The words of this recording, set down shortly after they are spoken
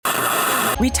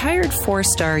Retired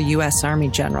four-star U.S. Army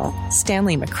General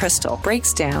Stanley McChrystal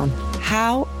breaks down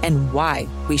how and why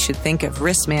we should think of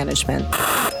risk management.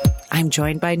 I'm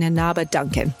joined by Nanaba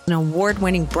Duncan, an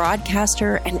award-winning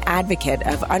broadcaster and advocate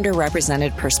of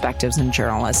underrepresented perspectives in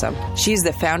journalism. She's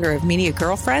the founder of Media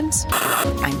Girlfriends.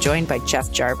 I'm joined by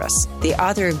Jeff Jarvis, the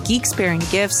author of Geeks Bearing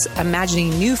Gifts,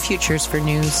 Imagining New Futures for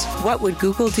News, What Would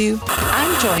Google Do?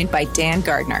 I'm joined by Dan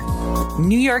Gardner,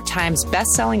 New York Times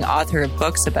bestselling author of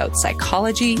books about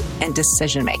psychology and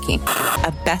decision-making,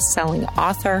 a bestselling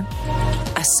author,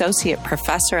 associate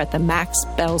professor at the Max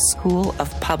Bell School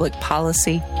of Public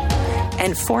Policy,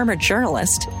 and former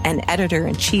journalist and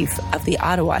editor-in-chief of the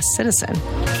Ottawa Citizen.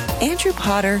 Andrew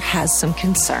Potter has some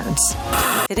concerns.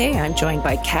 Today, I'm joined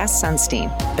by Cass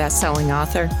Sunstein, best-selling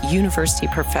author, university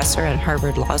professor at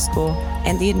Harvard Law School,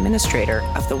 and the administrator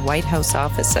of the White House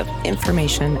Office of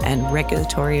Information and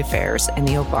Regulatory Affairs in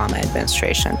the Obama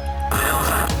administration.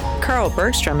 Carl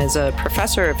Bergstrom is a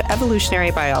professor of evolutionary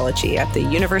biology at the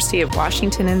University of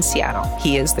Washington in Seattle.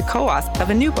 He is the co-author of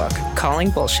a new book,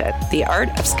 Calling Bullshit: The Art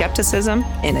of Skepticism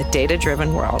in a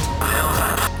Data-Driven World.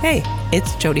 Hey,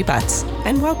 it's Jodi Butts,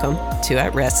 and welcome to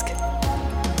At Risk.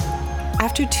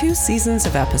 After 2 seasons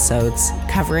of episodes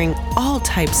covering all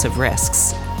types of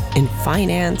risks in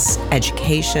finance,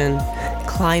 education,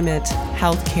 climate,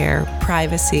 healthcare,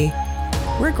 privacy,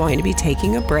 we're going to be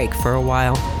taking a break for a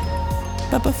while.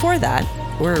 But before that,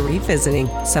 we're revisiting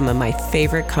some of my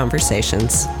favorite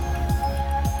conversations.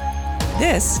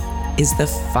 This is the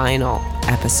final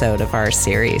episode of our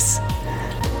series.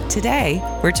 Today,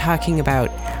 we're talking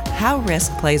about how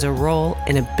risk plays a role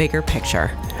in a bigger picture,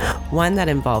 one that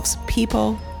involves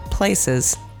people,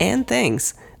 places, and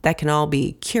things that can all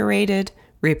be curated,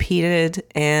 repeated,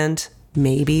 and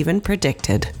maybe even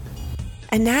predicted.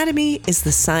 Anatomy is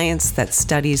the science that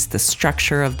studies the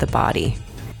structure of the body.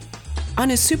 On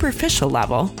a superficial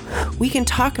level, we can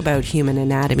talk about human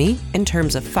anatomy in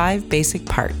terms of 5 basic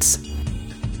parts: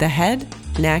 the head,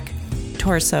 neck,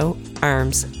 torso,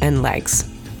 arms, and legs.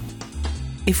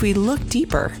 If we look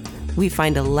deeper, we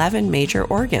find 11 major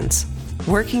organs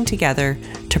working together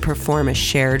to perform a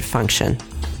shared function.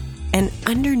 And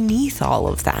underneath all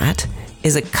of that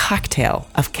is a cocktail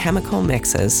of chemical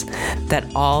mixes that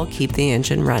all keep the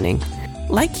engine running.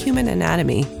 Like human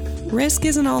anatomy, risk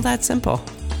isn't all that simple.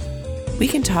 We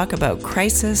can talk about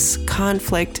crisis,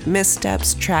 conflict,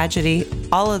 missteps, tragedy,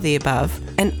 all of the above,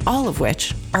 and all of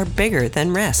which are bigger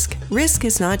than risk. Risk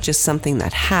is not just something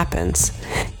that happens.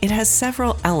 It has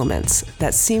several elements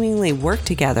that seemingly work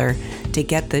together to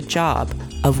get the job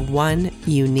of one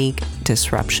unique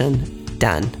disruption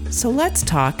done. So let's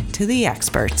talk to the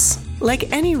experts.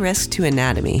 Like any risk to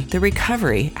anatomy, the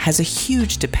recovery has a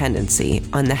huge dependency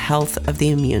on the health of the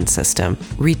immune system.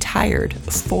 Retired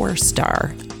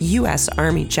 4-star U.S.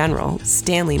 Army General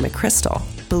Stanley McChrystal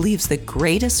believes the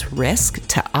greatest risk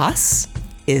to us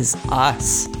is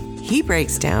us. He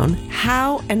breaks down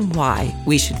how and why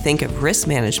we should think of risk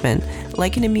management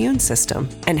like an immune system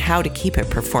and how to keep it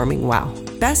performing well.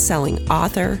 Best-selling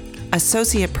author,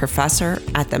 associate professor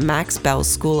at the Max Bell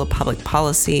School of Public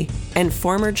Policy, and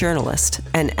former journalist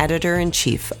and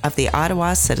editor-in-chief of the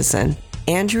Ottawa Citizen,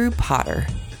 Andrew Potter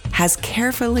has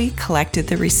carefully collected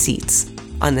the receipts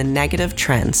on the negative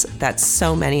trends that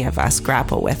so many of us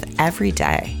grapple with every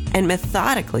day and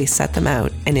methodically set them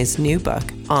out in his new book,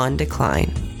 On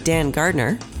Decline. Dan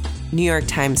Gardner, New York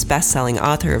Times bestselling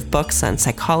author of books on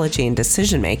psychology and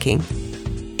decision-making,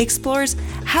 explores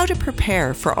how to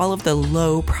prepare for all of the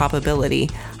low probability,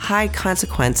 high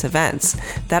consequence events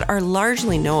that are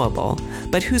largely knowable,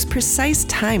 but whose precise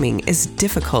timing is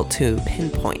difficult to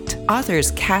pinpoint. Authors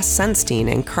Cass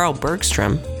Sunstein and Carl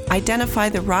Bergstrom identify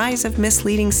the rise of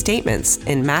misleading statements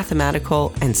in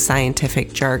mathematical and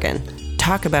scientific jargon,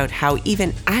 talk about how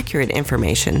even accurate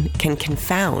information can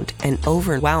confound and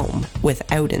overwhelm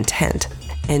without intent,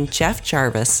 and Jeff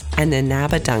Jarvis and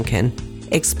Nanaba Duncan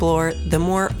explore the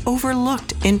more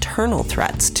overlooked internal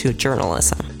threats to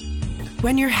journalism.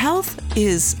 When your health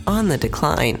is on the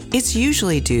decline, it's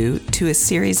usually due to a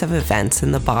series of events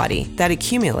in the body that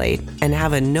accumulate and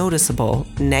have a noticeable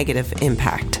negative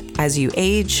impact. As you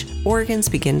age, organs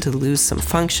begin to lose some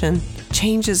function,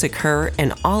 changes occur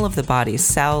in all of the body's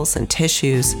cells and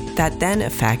tissues that then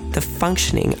affect the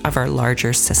functioning of our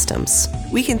larger systems.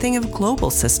 We can think of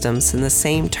global systems in the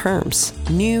same terms.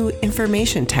 New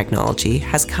information technology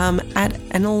has come at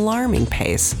an alarming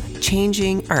pace,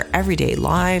 changing our everyday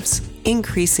lives,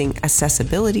 increasing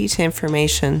accessibility to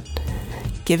information,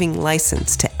 giving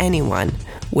license to anyone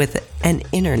with an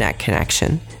internet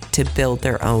connection to build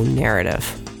their own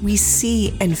narrative. We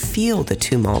see and feel the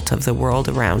tumult of the world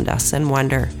around us and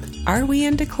wonder, Are we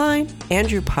in decline?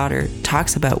 Andrew Potter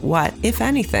talks about what, if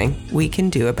anything, we can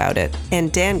do about it.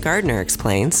 And Dan Gardner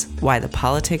explains why the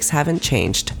politics haven't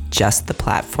changed, just the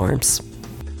platforms.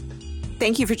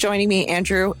 Thank you for joining me,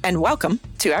 Andrew, and welcome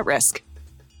to At Risk.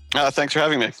 Thanks for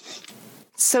having me.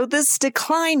 So this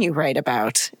decline you write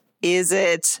about, is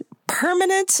it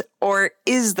permanent or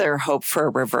is there hope for a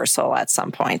reversal at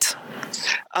some point?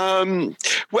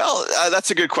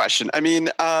 That's a good question. I mean,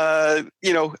 as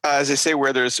I say,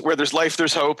 where there's life,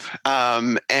 there's hope.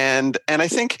 And I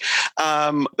think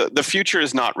the future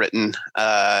is not written.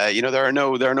 There are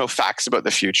no facts about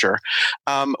the future.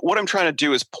 What I'm trying to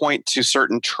do is point to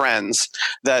certain trends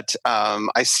that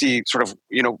I see sort of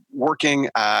working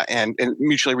and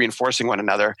mutually reinforcing one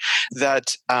another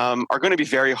that are going to be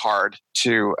very hard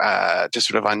to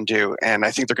sort of undo, and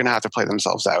I think they're going to have to play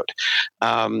themselves out.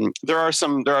 There are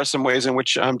some ways in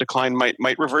which decline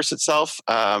might reverse itself,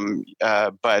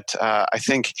 but I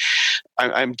think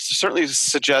I'm certainly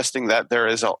suggesting that there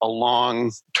is a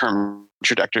long-term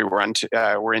trajectory we're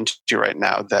into right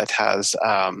now that has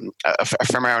a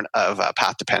fair amount of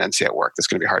path dependency at work that's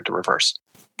going to be hard to reverse.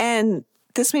 And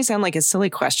this may sound like a silly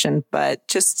question, but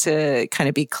just to kind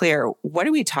of be clear, what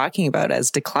are we talking about as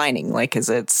declining? Like, is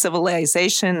it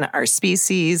civilization, our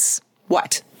species?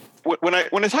 What? When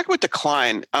I talk about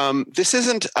decline, this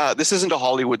isn't a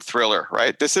Hollywood thriller,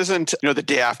 right? This isn't the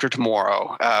day after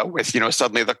tomorrow with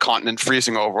suddenly the continent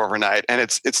freezing over overnight, and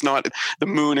it's not the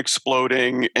moon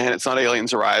exploding, and it's not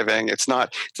aliens arriving. It's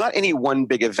not any one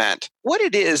big event. What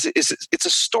it is it's a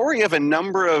story of a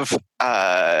number of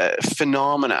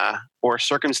phenomena or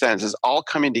circumstances all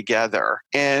coming together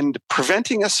and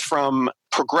preventing us from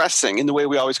progressing in the way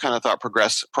we always kind of thought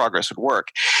progress would work.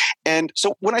 And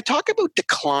so when I talk about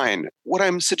decline, what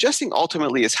I'm suggesting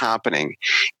ultimately is happening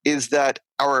is that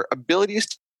our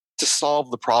abilities to solve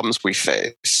the problems we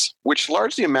face, which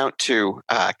largely amount to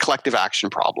collective action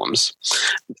problems,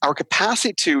 our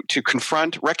capacity to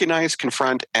recognize,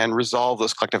 confront, and resolve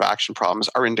those collective action problems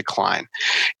are in decline.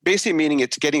 Basically meaning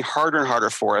it's getting harder and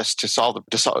harder for us to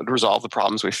resolve the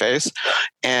problems we face,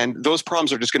 and those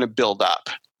problems are just going to build up.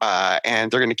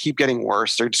 And they're going to keep getting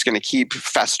worse. They're just going to keep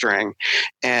festering.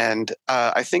 And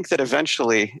I think that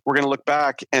eventually we're going to look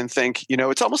back and think,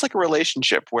 it's almost like a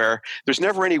relationship where there's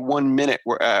never any 1 minute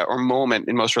or moment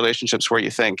in most relationships where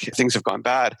you think things have gone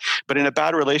bad. But in a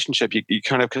bad relationship, you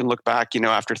kind of can look back,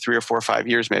 after 3 or 4 or 5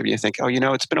 years, maybe you think,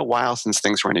 it's been a while since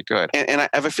things were any good. And I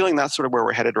have a feeling that's sort of where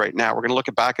we're headed right now. We're going to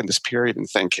look back in this period and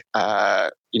think,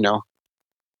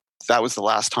 that was the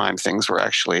last time things were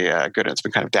actually good. And it's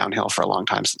been kind of downhill for a long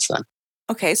time since then.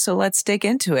 Okay, so let's dig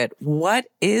into it. What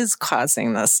is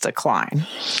causing this decline?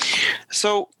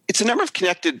 So it's a number of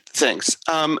connected things.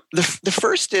 The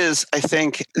first is, I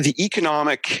think, the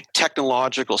economic,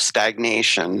 technological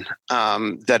stagnation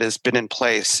that has been in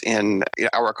place in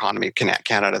our economy,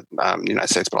 Canada, the United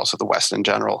States, but also the West in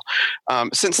general,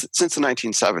 since the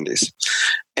 1970s.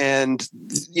 And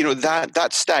that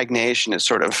stagnation is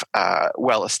sort of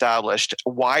well established.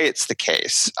 Why it's the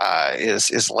case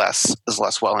is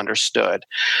less well understood.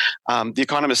 The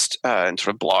Economist and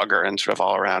sort of blogger and sort of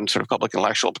all around sort of public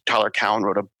intellectual Tyler Cowen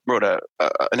wrote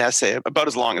an essay about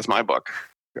as long as my book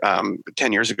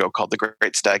 10 years ago called "The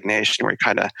Great Stagnation," where he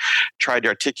kind of tried to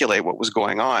articulate what was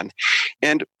going on.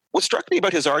 And what struck me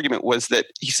about his argument was that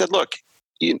he said, "Look,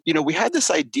 we had this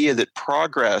idea that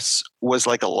progress was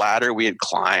like a ladder we had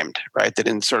climbed, right? That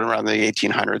in sort of around the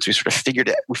 1800s, we sort of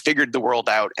figured the world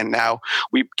out, and now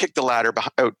we kicked the ladder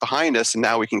out behind us, and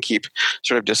now we can keep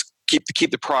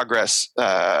the progress,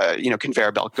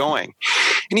 conveyor belt going."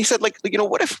 And he said, what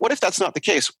if that's not the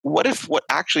case? What if what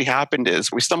actually happened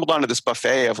is we stumbled onto this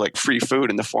buffet of free food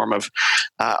in the form of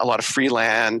a lot of free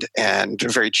land and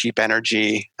very cheap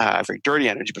energy, very dirty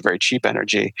energy, but very cheap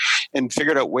energy, and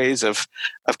figured out ways of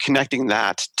connecting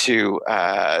that to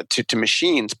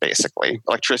machines, basically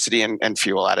electricity and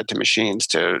fuel added to machines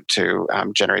to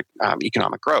generate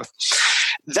economic growth.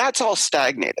 That's all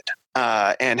stagnated.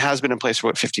 And has been in place for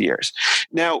about 50 years.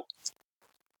 Now,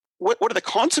 what are the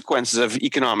consequences of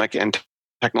economic and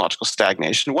technological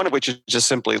stagnation? One of which is just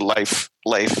simply life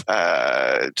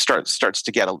starts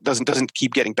to doesn't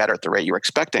keep getting better at the rate you were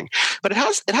expecting. But it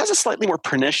has a slightly more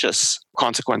pernicious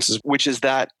consequences, which is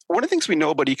that one of the things we know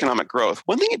about economic growth,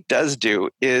 one thing it does do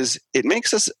is it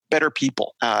makes us better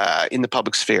people in the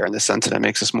public sphere, in the sense that it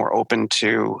makes us more open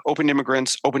to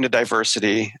immigrants, open to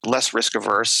diversity, less risk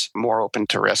averse, more open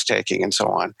to risk taking, and so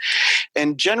on.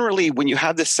 And generally, when you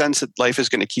have this sense that life is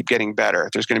going to keep getting better,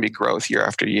 there's going to be growth year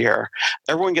after year,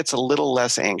 everyone gets a little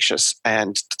less anxious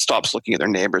and stops looking at their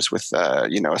neighbors with a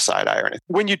side eye or anything.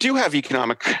 When you do have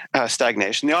economic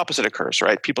stagnation, the opposite occurs,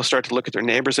 right? People start to look at their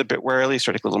neighbors a bit warily,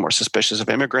 start to get a little more suspicious of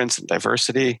immigrants and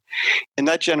diversity, and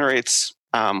that generates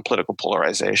political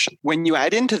polarization. When you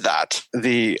add into that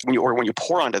when you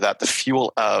pour onto that the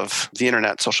fuel of the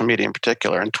internet, social media in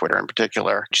particular, and Twitter in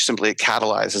particular, which simply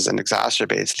catalyzes and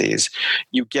exacerbates these,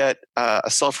 you get a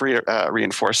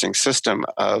self-reinforcing system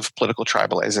of political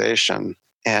tribalization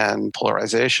and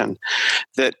polarization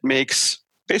that makes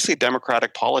basically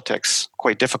democratic politics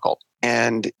quite difficult.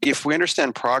 And if we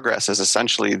understand progress as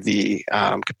essentially the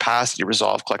capacity to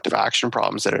resolve collective action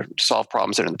problems solve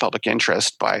problems that are in the public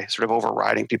interest by sort of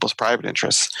overriding people's private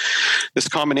interests, this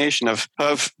combination of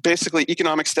basically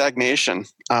economic stagnation,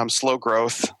 slow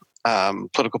growth,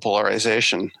 political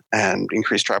polarization, and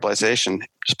increased tribalization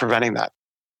is preventing that.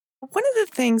 One of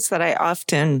the things that I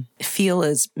often feel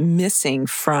is missing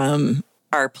from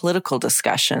our political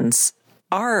discussions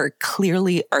are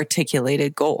clearly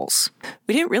articulated goals.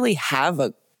 We didn't really have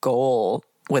a goal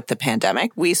with the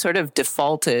pandemic. We sort of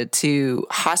defaulted to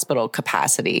hospital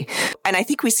capacity. And I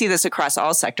think we see this across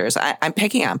all sectors. I'm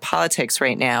picking on politics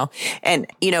right now. And,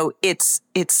 it's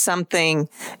something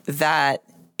that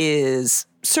is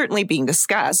certainly being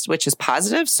discussed, which is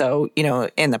positive. So,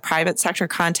 in the private sector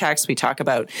context, we talk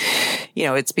about,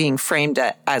 it's being framed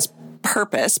as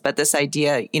purpose, but this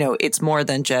idea, it's more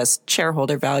than just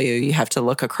shareholder value. You have to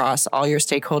look across all your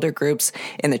stakeholder groups.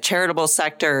 In the charitable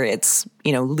sector, it's,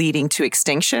 leading to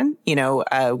extinction.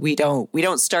 We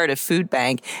don't start a food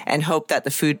bank and hope that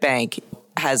the food bank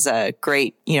has a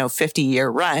great, 50-year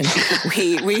run.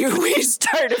 We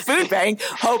start a food bank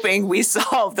hoping we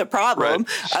solve the problem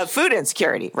of food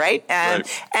insecurity, right? And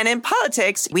in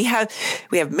politics, we have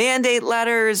mandate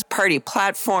letters, party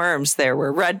platforms. There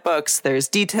were red books. There's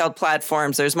detailed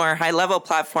platforms. There's more high-level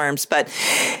platforms. But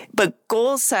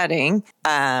goal setting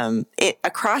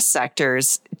across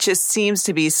sectors just seems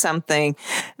to be something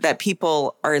that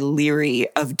people are leery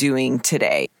of doing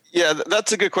today. Yeah,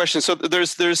 that's a good question. So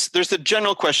there's the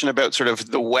general question about sort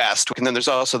of the West, and then there's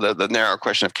also the narrow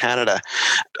question of Canada.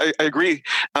 I agree.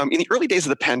 In the early days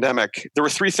of the pandemic, there were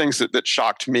three things that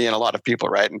shocked me and a lot of people,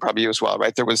 right, and probably you as well,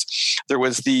 right? There was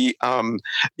the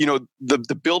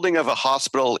the building of a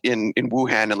hospital in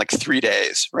Wuhan in like 3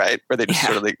 days, right, where they just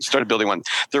started building one.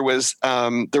 There was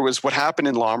what happened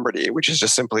in Lombardy, which is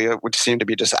just simply which seemed to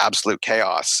be just absolute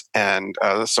chaos and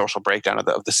the social breakdown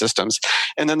of the systems,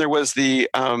 and then there was the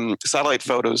satellite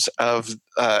photos of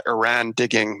Iran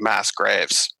digging mass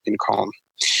graves in Qom,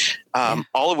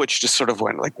 all of which just sort of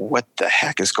went like, what the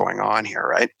heck is going on here,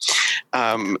 right?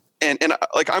 And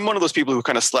like, I'm one of those people who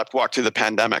kind of walked through the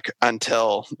pandemic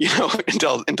until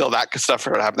that stuff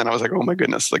started happening. I was like, oh my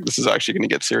goodness, like this is actually going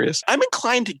to get serious. I'm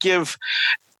inclined to give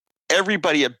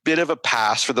everybody a bit of a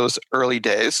pass for those early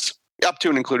days, up to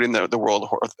and including the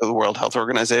World Health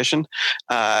Organization.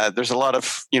 There's a lot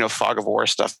of fog of war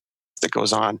stuff that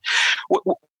goes on.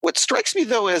 What strikes me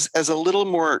though as a little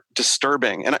more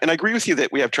disturbing, and I agree with you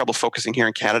that we have trouble focusing here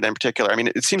in Canada in particular. I mean,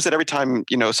 it seems that every time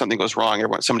something goes wrong,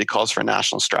 somebody calls for a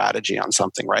national strategy on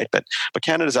something, right? But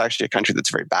Canada is actually a country that's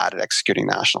very bad at executing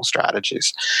national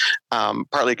strategies,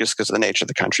 partly just because of the nature of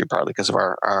the country, partly because of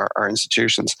our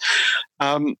institutions.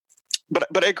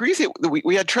 But I agree with you.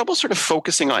 We had trouble sort of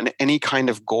focusing on any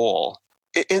kind of goal.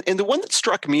 And the one that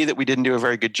struck me that we didn't do a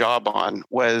very good job on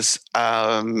was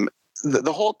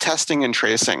the whole testing and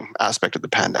tracing aspect of the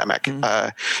pandemic.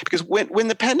 Because when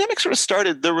the pandemic sort of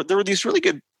started, there were these really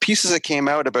good pieces that came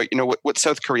out about what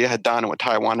South Korea had done and what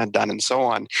Taiwan had done and so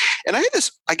on. And I had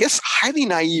this, I guess, highly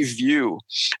naive view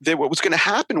that what was going to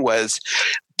happen was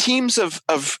teams of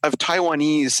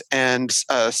Taiwanese and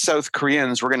South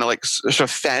Koreans were going to like sort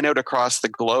of fan out across the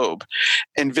globe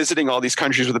and visiting all these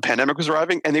countries where the pandemic was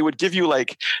arriving, and they would give you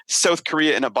like South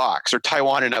Korea in a box or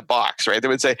Taiwan in a box, right? They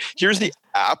would say, "Here's the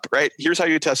app, right? Here's how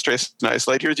you test, trace, and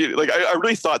isolate." I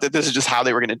really thought that this is just how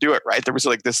they were going to do it, right? There was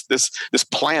like this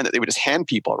plan that they would just hand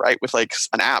people, right, with like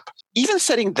an app. Even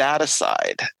setting that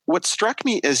aside, what struck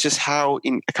me is just how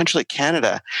in a country like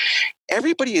Canada,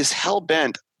 everybody is hell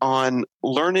bent on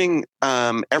learning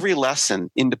every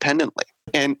lesson independently.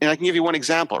 And I can give you one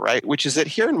example, right? Which is that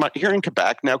here in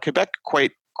Quebec, now Quebec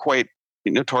quite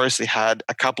notoriously had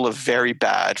a couple of very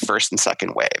bad first and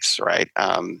second waves, right?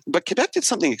 But Quebec did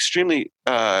something extremely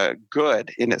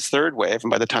good in its third wave. And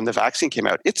by the time the vaccine came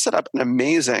out, it set up an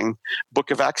amazing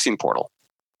book a vaccine portal,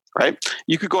 right?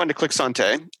 You could go into Click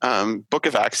Santé, book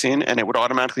a vaccine, and it would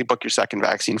automatically book your second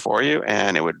vaccine for you.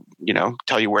 And it would,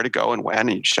 tell you where to go and when,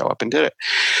 and you'd show up and did it.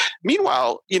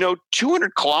 Meanwhile,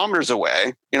 200 kilometers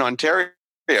away in Ontario,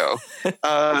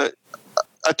 a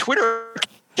Twitter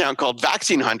account called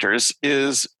Vaccine Hunters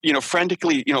is,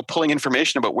 frantically, pulling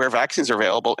information about where vaccines are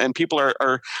available. And people are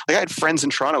like, I had friends in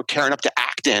Toronto tearing up to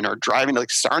Acton or driving to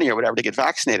Sarnia or whatever to get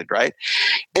vaccinated, right?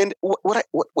 And what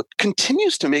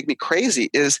continues to make me crazy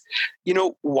is,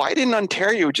 why didn't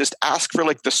Ontario just ask for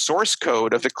the source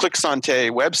code of the Click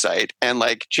Santé website and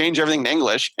change everything to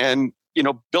English and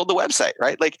build the website,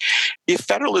 right? If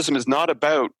federalism is not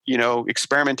about,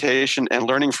 experimentation and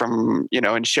learning from,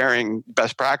 and sharing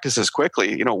best practices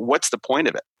quickly, what's the point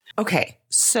of it? Okay.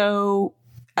 So,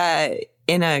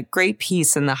 in a great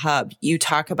piece in the Hub, you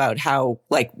talk about how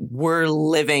we're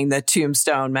living the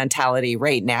tombstone mentality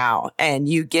right now. And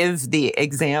you give the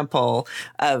example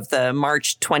of the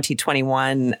March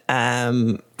 2021,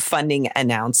 funding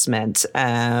announcement,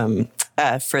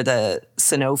 for the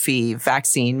Sanofi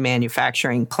vaccine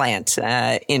manufacturing plant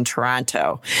in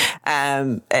Toronto.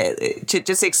 To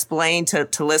just explain to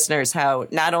listeners how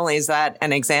not only is that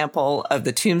an example of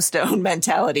the tombstone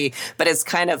mentality, but it's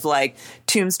kind of like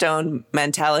tombstone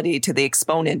mentality to the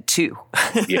exponent too.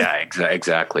 Yeah,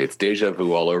 exactly. It's deja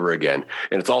vu all over again.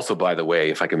 And it's also, by the way,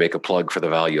 if I can make a plug for the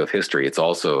value of history, it's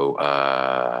also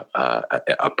a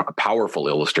powerful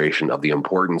illustration of the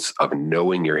importance of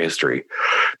knowing your history,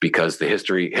 because the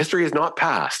history is not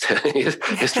past.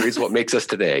 History is what makes us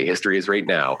today. History is right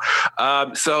now.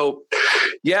 So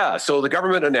the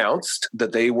government announced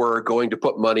that they were going to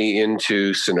put money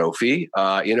into Sanofi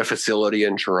in a facility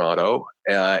in Toronto.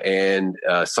 And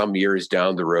some years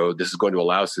down the road, this is going to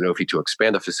allow Sanofi to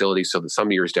expand the facility so that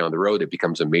some years down the road, it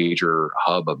becomes a major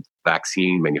hub of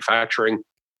vaccine manufacturing.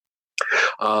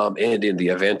 And in the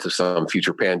event of some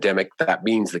future pandemic, that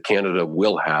means that Canada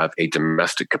will have a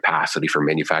domestic capacity for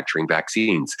manufacturing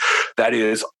vaccines. That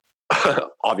is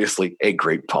obviously a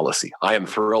great policy. I am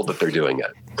thrilled that they're doing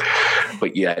it.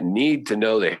 But you need to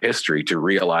know the history to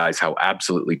realize how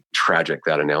absolutely tragic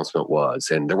that announcement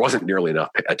was. And there wasn't nearly enough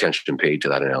attention paid to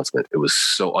that announcement. It was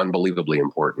so unbelievably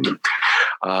important.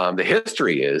 The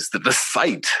history is that the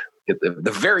site,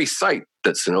 the very site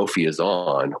that Sanofi is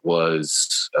on,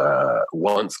 was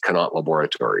once Connaught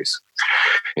Laboratories.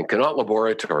 And Connaught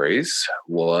Laboratories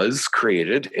was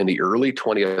created in the early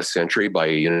 20th century by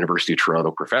a University of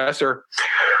Toronto professor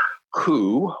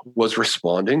who was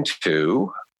responding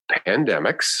to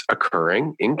pandemics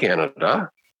occurring in Canada,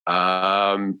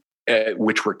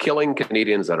 which were killing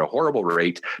Canadians at a horrible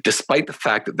rate, despite the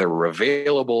fact that there were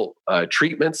available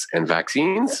treatments and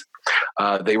vaccines.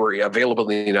 They were available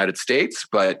in the United States,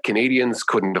 but Canadians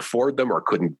couldn't afford them or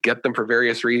couldn't get them for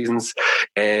various reasons.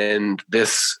 And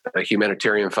this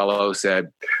humanitarian fellow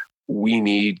said, we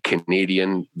need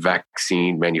Canadian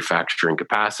vaccine manufacturing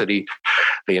capacity.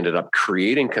 They ended up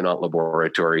creating Connaught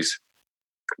Laboratories.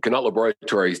 Connaught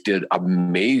Laboratories did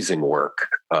amazing work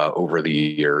over the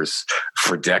years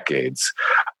for decades.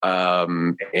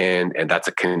 And that's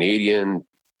a Canadian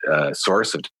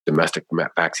source of domestic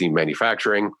vaccine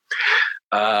manufacturing.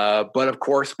 But of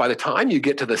course, by the time you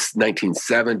get to the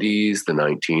 1970s, the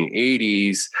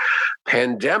 1980s,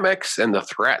 pandemics and the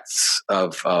threats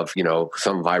of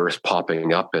some virus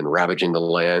popping up and ravaging the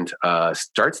land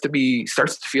starts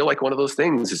to feel like one of those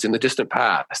things is in the distant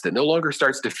past. It no longer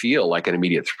starts to feel like an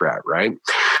immediate threat, right?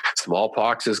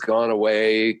 Smallpox has gone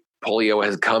away. Polio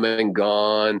has come and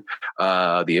gone.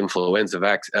 The influenza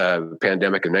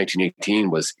pandemic of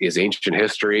 1918 is ancient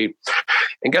history.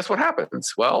 And guess what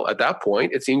happens? Well, at that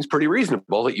point, it seems pretty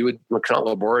reasonable that you would Connaught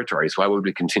Laboratories. Why would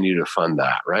we continue to fund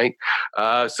that, right?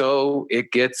 So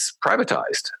it gets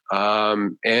privatized.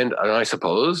 And I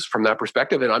suppose from that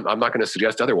perspective, and I'm not going to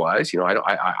suggest otherwise.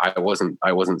 I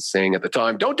wasn't saying at the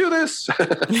time, don't do this.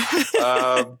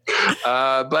 But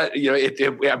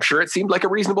I'm sure it seemed like a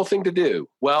reasonable thing to do.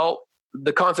 Well,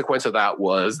 the consequence of that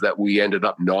was that we ended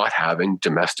up not having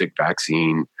domestic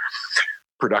vaccine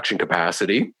production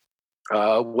capacity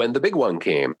when the big one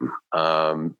came.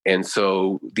 And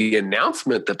so the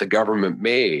announcement that the government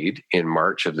made in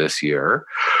March of this year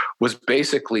was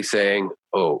basically saying,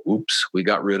 oh, oops, we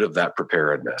got rid of that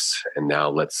preparedness. And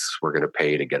now we're going to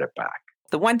pay to get it back.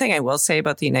 The one thing I will say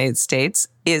about the United States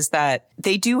is that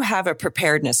they do have a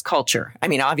preparedness culture. I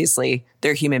mean, obviously,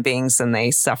 they're human beings and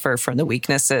they suffer from the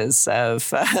weaknesses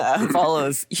of all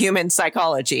of human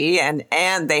psychology, and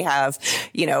they have,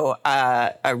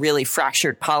 a really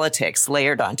fractured politics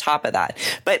layered on top of that.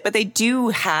 But they do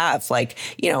have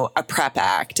a PrEP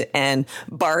Act and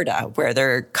BARDA, where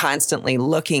they're constantly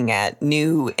looking at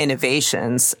new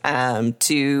innovations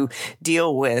to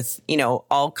deal with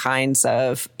all kinds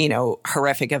of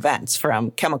horrific events,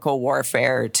 from chemical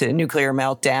warfare to nuclear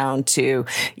meltdown to,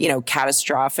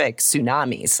 catastrophic tsunamis.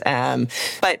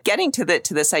 But getting to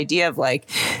this idea of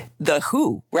the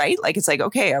WHO, right? It's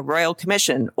okay, a royal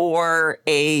commission or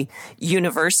a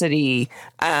university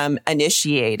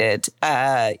initiated,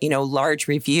 large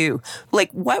review.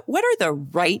 What are the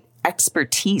right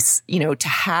expertise, to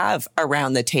have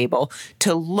around the table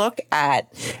to look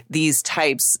at these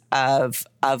types of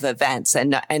events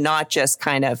and not just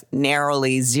kind of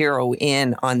narrowly zero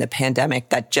in on the pandemic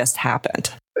that just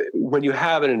happened? When you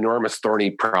have an enormous thorny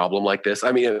problem like this,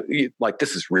 I mean,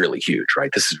 this is really huge,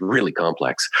 right? This is really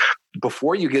complex.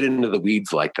 Before you get into the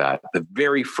weeds like that, the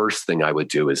very first thing I would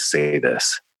do is say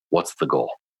this: what's the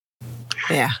goal?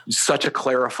 Yeah. Such a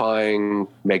clarifying,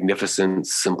 magnificent,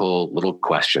 simple little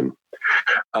question.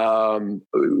 For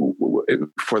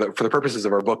the purposes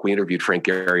of our book, we interviewed Frank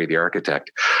Gehry, the architect.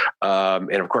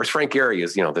 And of course, Frank Gehry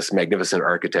is, this magnificent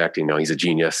architect. He's a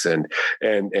genius, and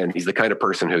he's the kind of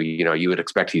person who, you would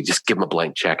expect you just give him a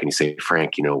blank check and you say,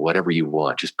 Frank, whatever you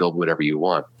want, just build whatever you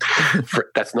want.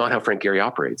 That's not how Frank Gehry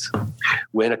operates.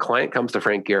 When a client comes to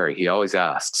Frank Gehry, he always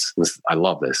asks, I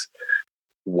love this: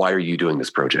 why are you doing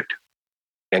this project?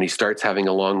 And he starts having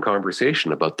a long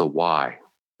conversation about the why,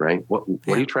 right? What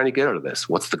are you trying to get out of this?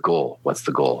 What's the goal? What's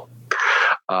the goal?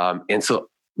 And so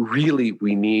really,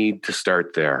 we need to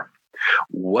start there.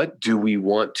 What do we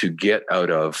want to get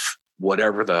out of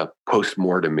whatever the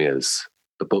postmortem is,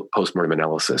 the postmortem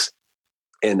analysis?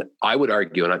 And I would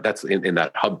argue, and that's in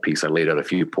that hub piece, I laid out a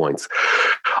few points.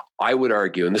 I would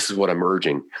argue, and this is what I'm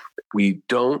urging, we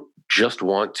don't just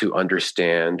want to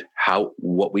understand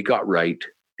what we got right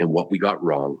and what we got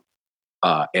wrong,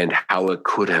 and how it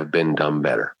could have been done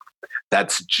better.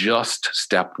 That's just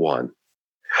step one.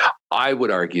 I would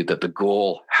argue that the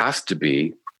goal has to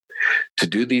be to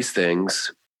do these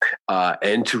things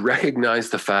and to recognize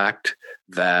the fact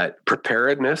that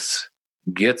preparedness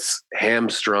gets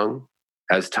hamstrung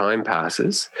as time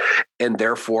passes. And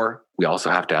therefore, we also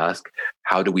have to ask,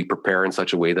 how do we prepare in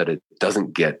such a way that it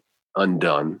doesn't get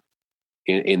undone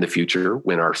in the future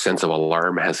when our sense of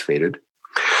alarm has faded?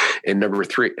 And number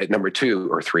two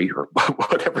or three, or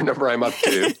whatever number I'm up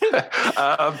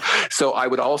to. So I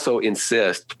would also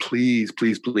insist, please,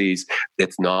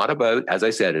 it's not about, as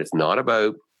I said, it's not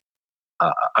about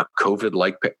a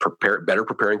COVID-like better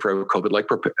preparing for a COVID-like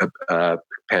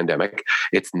pandemic.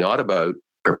 It's not about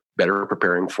better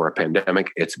preparing for a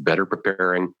pandemic. It's better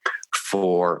preparing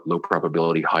for low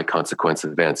probability, high consequence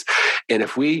events. And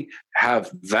if we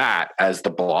have that as the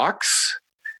blocks,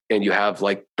 and you have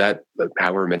that,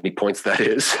 however many points that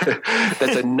is,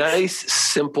 that's a nice,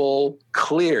 simple,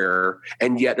 clear,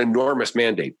 and yet enormous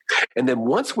mandate. And then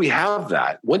once you have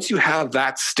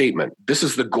that statement, this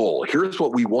is the goal, here's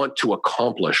what we want to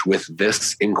accomplish with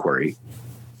this inquiry,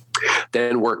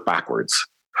 then work backwards.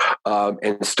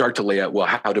 And start to lay out, well,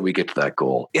 how do we get to that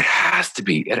goal? It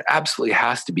absolutely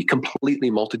has to be completely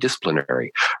multidisciplinary,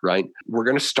 right? We're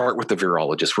going to start with the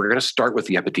virologist. We're going to start with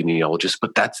the epidemiologist,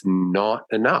 but that's not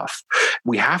enough.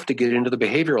 We have to get into the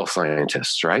behavioral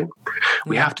scientists, right?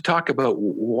 We have to talk about,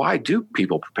 why do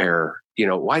people prepare?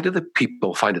 Why do the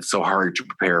people find it so hard to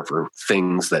prepare for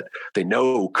things that they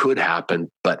know could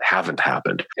happen but haven't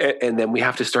happened? And then we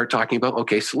have to start talking about,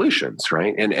 solutions,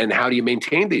 right? And how do you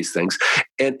maintain these things?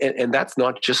 And that's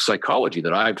not just psychology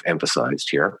that I've emphasized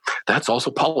here. That's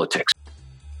also politics.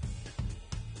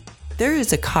 There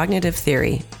is a cognitive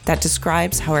theory that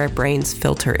describes how our brains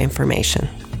filter information.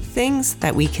 Things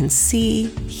that we can see,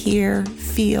 hear,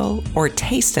 feel, or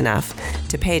taste enough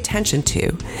to pay attention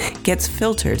to gets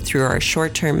filtered through our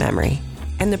short-term memory,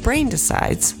 and the brain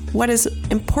decides what is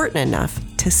important enough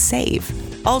to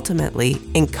save, ultimately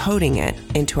encoding it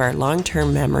into our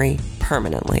long-term memory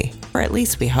permanently, or at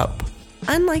least we hope.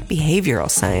 Unlike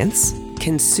behavioral science,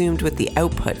 consumed with the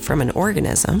output from an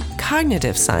organism,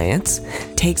 cognitive science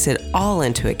takes it all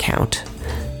into account.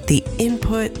 The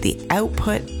input, the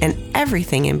output, and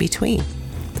everything in between.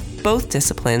 Both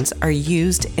disciplines are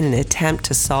used in an attempt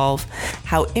to solve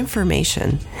how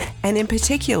information, and in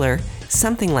particular,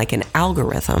 something like an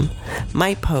algorithm,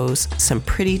 might pose some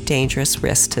pretty dangerous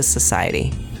risks to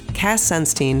society. Cass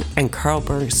Sunstein and Carl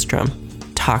Bergstrom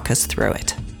talk us through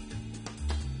it.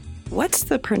 What's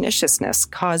the perniciousness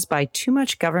caused by too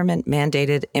much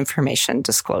government-mandated information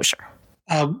disclosure?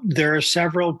 There are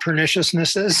several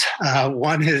perniciousnesses.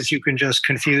 One is you can just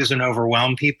confuse and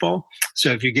overwhelm people.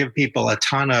 So if you give people a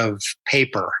ton of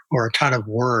paper or a ton of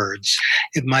words,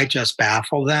 it might just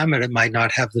baffle them and it might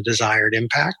not have the desired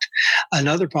impact.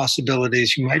 Another possibility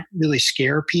is you might really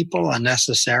scare people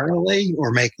unnecessarily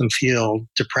or make them feel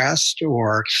depressed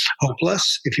or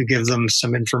hopeless if you give them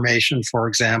some information, for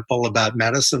example, about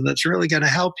medicine that's really going to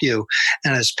help you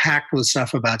and is packed with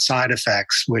stuff about side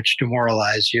effects which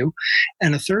demoralize you.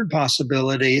 And a third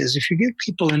possibility is if you give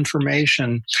people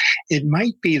information, it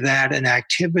might be that an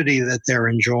activity that they're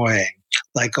enjoying,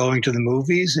 like going to the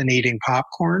movies and eating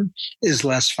popcorn, is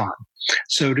less fun.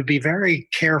 So to be very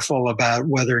careful about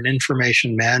whether an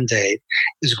information mandate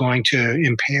is going to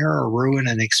impair or ruin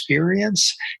an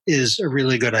experience is a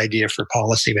really good idea for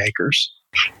policymakers.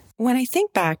 When I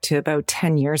think back to about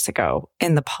 10 years ago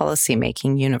in the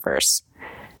policymaking universe,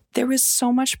 there was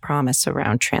so much promise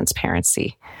around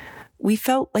transparency. We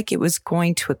felt like it was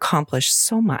going to accomplish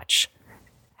so much.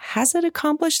 Has it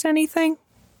accomplished anything?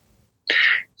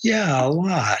 Yeah, a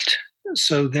lot.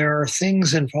 So there are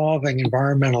things involving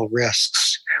environmental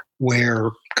risks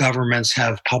where governments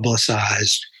have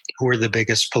publicized who are the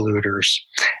biggest polluters.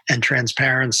 And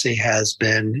transparency has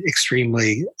been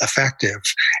extremely effective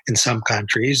in some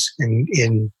countries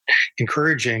in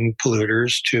encouraging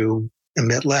polluters to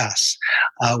emit less.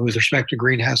 With respect to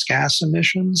greenhouse gas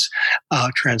emissions,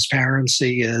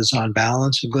 transparency is on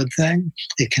balance a good thing.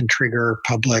 It can trigger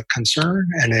public concern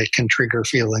and it can trigger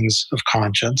feelings of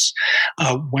conscience.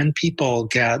 When people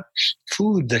get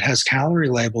food that has calorie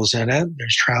labels in it,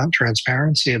 there's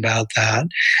transparency about that.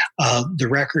 The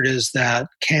record is that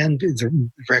the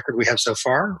record we have so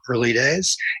far, early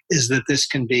days, is that this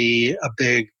can be a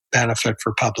big benefit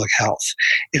for public health.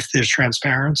 If there's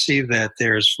transparency that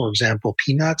there's, for example,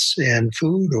 peanuts in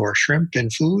food or shrimp in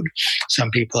food,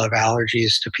 some people have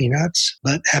allergies to peanuts,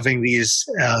 but having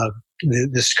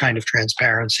this kind of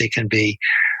transparency can be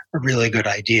a really good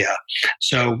idea.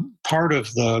 So part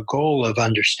of the goal of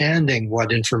understanding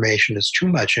what information is too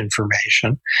much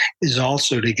information is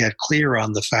also to get clear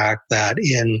on the fact that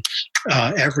in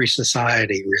every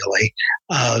society, really,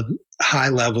 high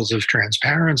levels of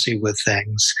transparency with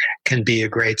things can be a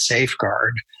great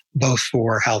safeguard, both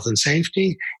for health and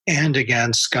safety and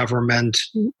against government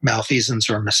malfeasance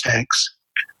or mistakes.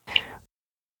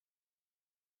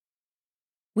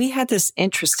 We had this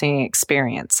interesting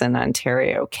experience in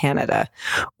Ontario, Canada,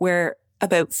 where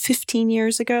about 15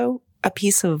 years ago, a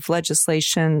piece of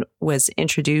legislation was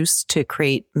introduced to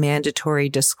create mandatory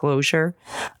disclosure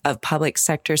of public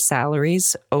sector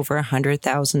salaries over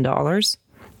 $100,000.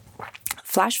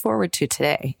 Flash forward to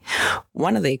today,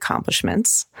 one of the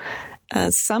accomplishments,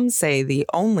 some say the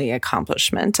only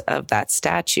accomplishment of that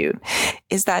statute,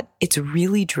 is that it's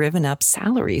really driven up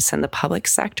salaries in the public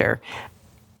sector.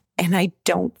 And I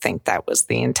don't think that was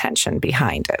the intention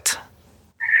behind it.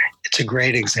 It's a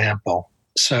great example.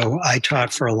 So I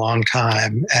taught for a long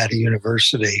time at a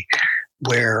university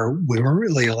where we weren't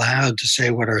really allowed to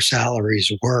say what our salaries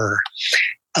were,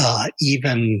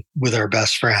 even with our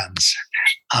best friends.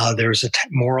 There's a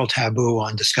moral taboo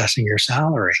on discussing your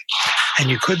salary. And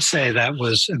you could say that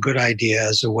was a good idea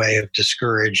as a way of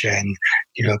discouraging,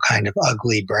 kind of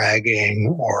ugly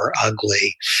bragging or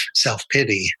ugly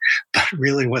self-pity. But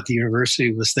really what the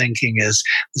university was thinking is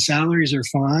the salaries are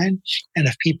fine. And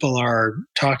if people are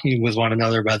talking with one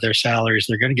another about their salaries,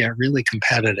 they're going to get really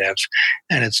competitive.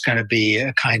 And it's going to be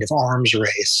a kind of arms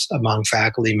race among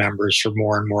faculty members for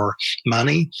more and more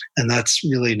money. And that's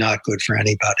really not good for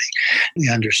anybody. We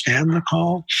understand the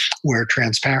call where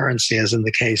transparency, as in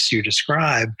the case you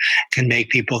describe, can make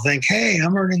people think, hey,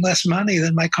 I'm earning less money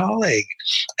than my colleague.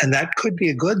 And that could be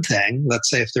a good thing, let's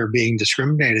say if they're being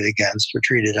discriminated against or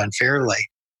treated unfairly.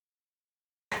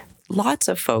 Lots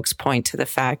of folks point to the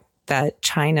fact that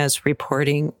China's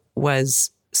reporting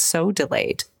was so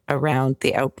delayed around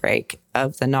the outbreak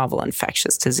of the novel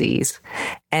infectious disease,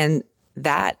 and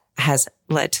that has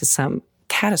led to some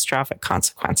catastrophic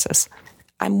consequences.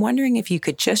 I'm wondering if you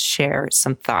could just share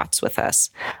some thoughts with us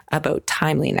about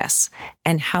timeliness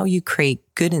and how you create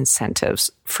good incentives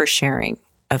for sharing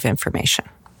of information.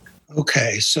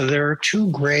 Okay, so there are two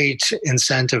great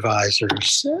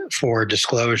incentivizers for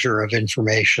disclosure of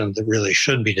information that really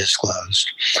should be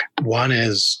disclosed. One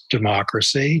is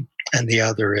democracy, and the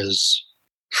other is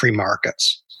free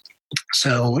markets.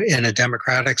 So in a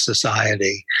democratic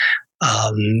society,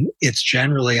 it's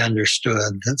generally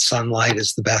understood that sunlight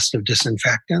is the best of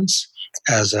disinfectants,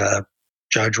 as a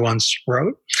judge once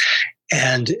wrote.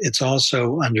 And it's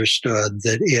also understood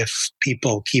that if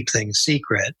people keep things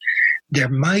secret, there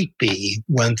might be,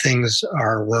 when things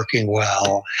are working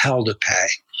well, hell to pay,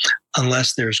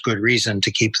 unless there's good reason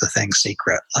to keep the thing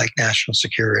secret, like national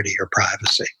security or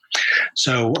privacy.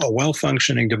 So a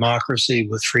well-functioning democracy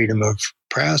with freedom of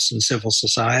press and civil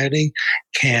society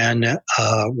can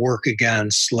work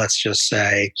against, let's just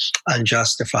say,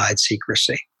 unjustified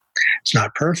secrecy. It's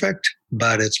not perfect,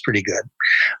 but it's pretty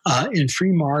good. In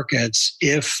free markets,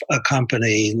 if a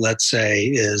company, let's say,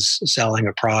 is selling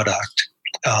a product,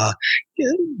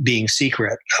 being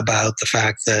secret about the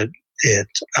fact that it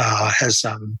has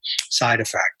some side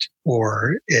effect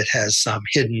or it has some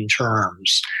hidden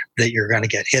terms that you're going to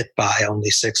get hit by only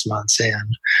 6 months in,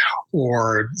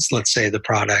 or let's say the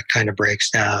product kind of breaks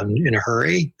down in a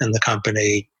hurry and the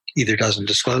company either doesn't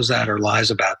disclose that or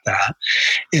lies about that.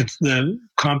 If the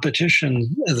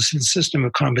system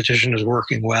of competition is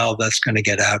working well, that's going to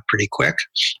get out pretty quick,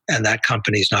 and that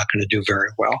company's not going to do very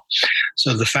well.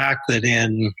 So the fact that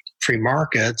in free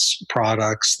markets,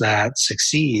 products that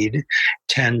succeed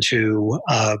tend to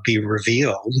be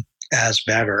revealed as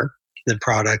better than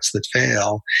products that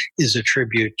fail is a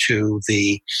tribute to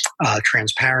the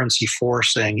transparency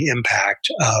forcing impact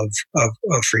of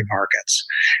free markets.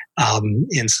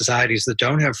 In societies that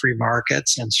don't have free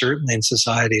markets, and certainly in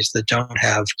societies that don't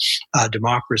have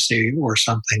democracy or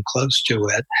something close to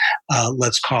it,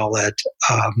 let's call it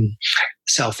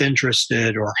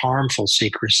self-interested or harmful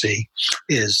secrecy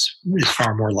is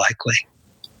far more likely.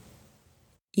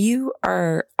 You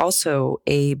are also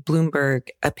a Bloomberg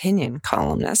opinion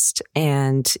columnist,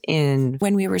 and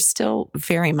when we were still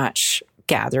very much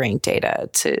gathering data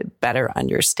to better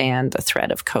understand the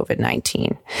threat of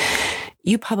COVID-19,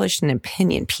 you published an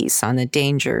opinion piece on the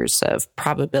dangers of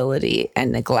probability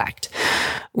and neglect,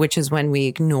 which is when we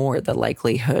ignore the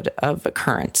likelihood of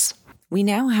occurrence. We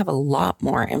now have a lot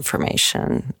more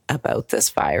information about this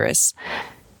virus.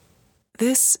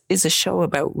 This is a show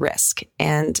about risk,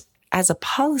 and as a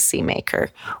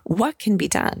policymaker, what can be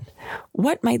done?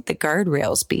 What might the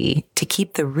guardrails be to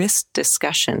keep the risk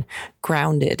discussion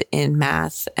grounded in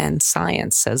math and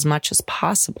science as much as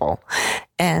possible,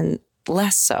 and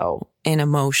less so in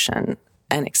emotion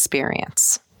and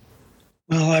experience?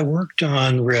 Well, I worked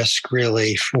on risk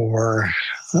really for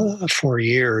 4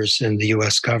 years in the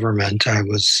U.S. government. I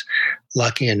was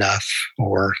lucky enough,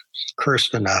 or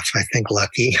cursed enough, I think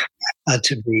lucky,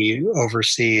 to be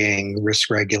overseeing risk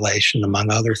regulation,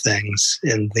 among other things,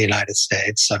 in the United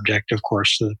States, subject, of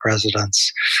course, to the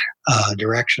president's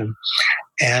direction.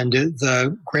 And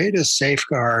the greatest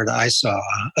safeguard I saw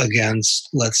against,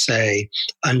 let's say,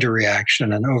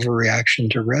 underreaction and overreaction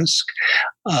to risk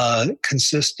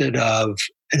consisted of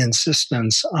an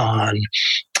insistence on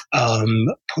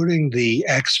putting the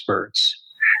experts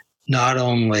not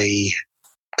only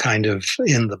kind of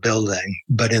in the building,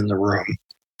 but in the room.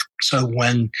 So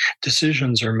when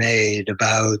decisions are made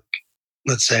about,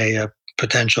 let's say, a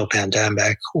potential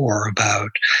pandemic or about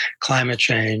climate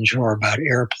change or about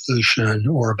air pollution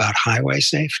or about highway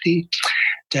safety,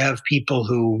 to have people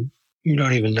who you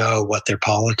don't even know what their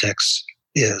politics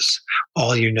is.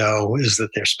 All you know is that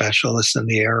they're specialists in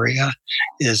the area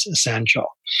is essential.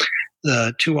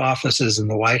 The two offices in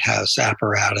the White House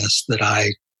apparatus that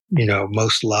I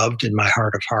most loved in my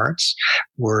heart of hearts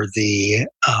were the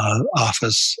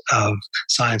Office of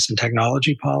Science and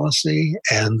Technology Policy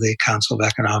and the Council of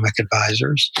Economic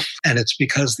Advisors. And it's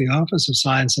because the Office of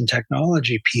Science and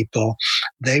Technology people,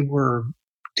 they were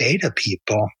data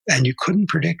people, and you couldn't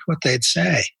predict what they'd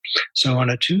say. So on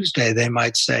a Tuesday, they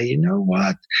might say, you know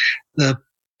what, our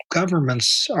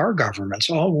government's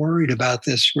all worried about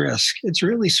this risk. It's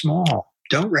really small.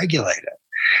 Don't regulate it.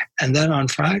 And then on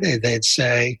Friday, they'd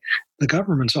say, the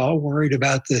government's all worried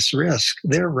about this risk.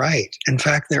 They're right. In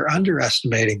fact, they're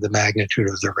underestimating the magnitude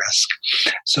of the risk.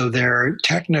 So their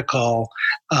technical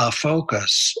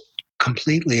focus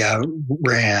completely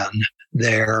outran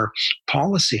their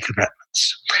policy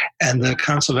commitments. And the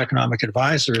Council of Economic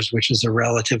Advisors, which is a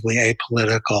relatively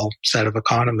apolitical set of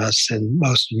economists in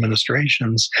most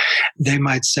administrations, they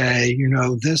might say,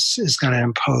 this is going to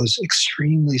impose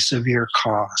extremely severe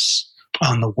costs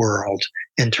on the world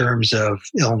in terms of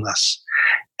illness.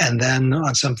 And then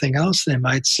on something else, they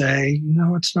might say,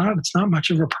 it's not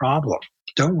much of a problem.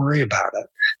 Don't worry about it.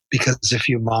 Because if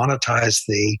you monetize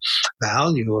the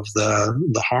value of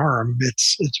the harm,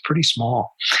 it's pretty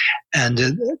small. And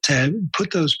to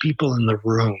put those people in the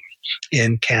room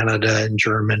in Canada and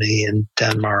Germany and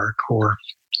Denmark or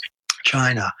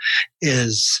China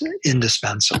is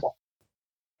indispensable.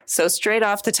 So straight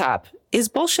off the top, is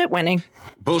bullshit winning?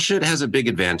 Bullshit has a big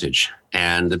advantage.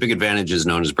 And the big advantage is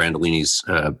known as Brandolini's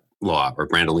law, or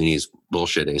Brandolini's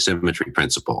bullshit asymmetry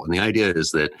principle. And the idea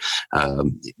is that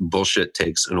bullshit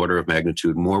takes an order of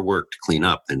magnitude more work to clean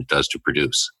up than it does to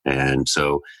produce. And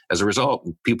so as a result,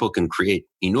 people can create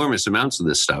enormous amounts of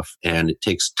this stuff, and it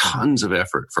takes tons of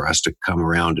effort for us to come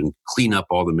around and clean up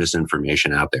all the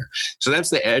misinformation out there. So that's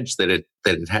the edge that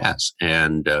it has.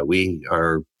 And we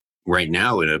are right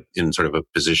now in sort of a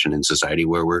position in society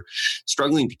where we're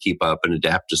struggling to keep up and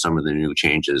adapt to some of the new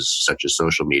changes, such as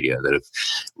social media, that have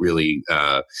really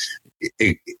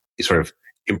sort of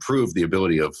improved the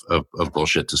ability of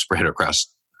bullshit to spread across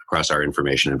our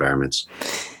information environments.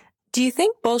 Do you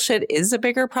think bullshit is a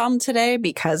bigger problem today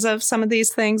because of some of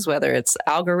these things, whether it's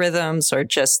algorithms or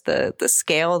just the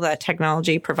scale that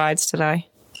technology provides today?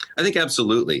 I think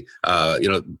absolutely.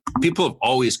 People have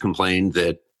always complained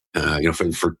that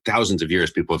for thousands of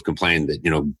years, people have complained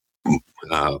that,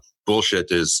 bullshit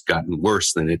has gotten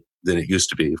worse than it used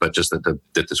to be, but just that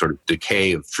the sort of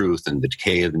decay of truth and the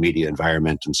decay of the media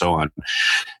environment and so on.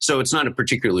 So it's not a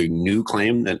particularly new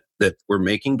claim that we're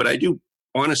making, but I do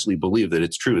honestly believe that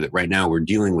it's true that right now we're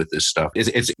dealing with this stuff.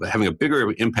 It's having a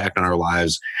bigger impact on our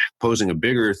lives, posing a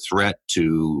bigger threat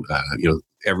to,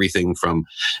 everything from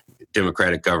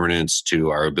democratic governance to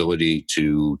our ability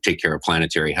to take care of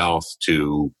planetary health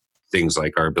to things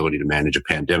like our ability to manage a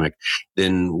pandemic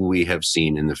than we have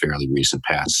seen in the fairly recent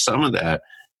past. Some of that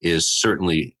is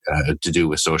certainly to do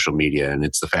with social media. And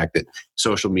it's the fact that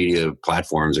social media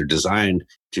platforms are designed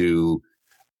to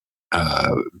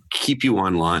keep you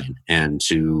online and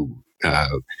to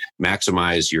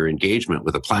maximize your engagement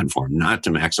with a platform, not to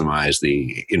maximize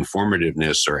the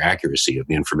informativeness or accuracy of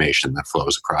the information that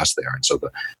flows across there. And so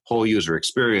the whole user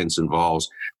experience involves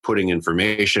putting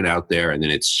information out there, and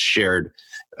then it's shared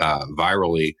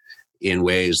virally in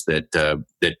ways that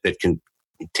can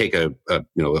take a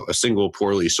single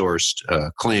poorly sourced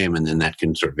claim, and then that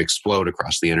can sort of explode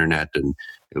across the internet. And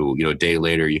a day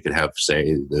later, you could have,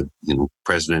 say, the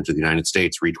president of the United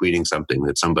States retweeting something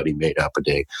that somebody made up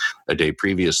a day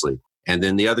previously. And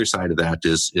then the other side of that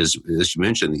is as you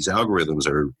mentioned, these algorithms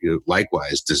are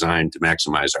likewise designed to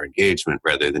maximize our engagement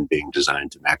rather than being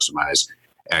designed to maximize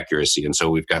accuracy. And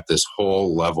so we've got this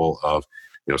whole level of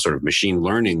sort of machine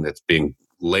learning that's being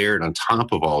layered on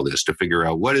top of all this to figure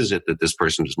out what is it that this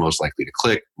person is most likely to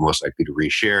click, most likely to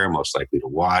reshare, most likely to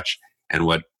watch. And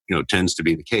what tends to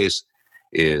be the case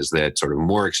is that sort of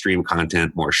more extreme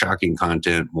content, more shocking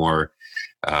content, more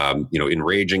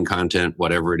enraging content,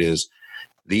 whatever it is,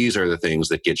 these are the things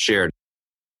that get shared.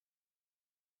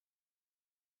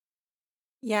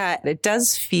 Yeah, it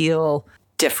does feel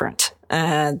different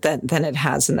than it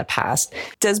has in the past.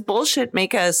 Does bullshit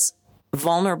make us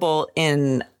vulnerable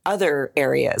in other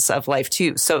areas of life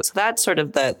too? So that's sort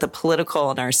of the political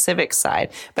and our civic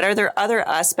side. But are there other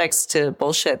aspects to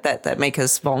bullshit that make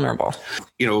us vulnerable?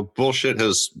 Bullshit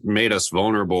has made us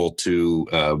vulnerable to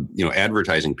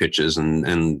advertising pitches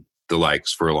and the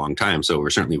likes for a long time. So we're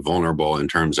certainly vulnerable in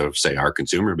terms of, say, our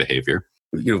consumer behavior.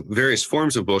 Various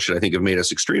forms of bullshit, I think, have made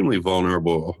us extremely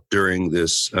vulnerable during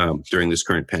this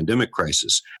current pandemic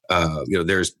crisis.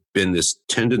 There's been this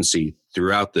tendency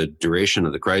throughout the duration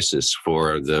of the crisis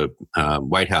for the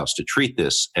White House to treat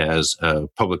this as a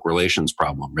public relations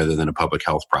problem rather than a public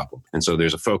health problem. And so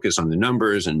there's a focus on the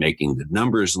numbers and making the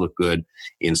numbers look good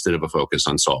instead of a focus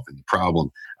on solving the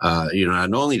problem.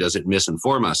 Not only does it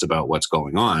misinform us about what's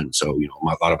going on, so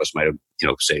a lot of us might have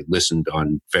say listened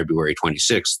on February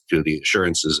 26th to the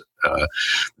assurances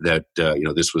that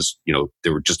this was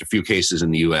there were just a few cases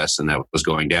in the U.S. and that was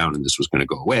going down and this was going to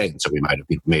go away, and so we might have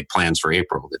made plans for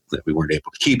April that we weren't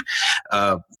able to keep.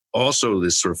 Also,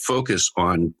 this sort of focus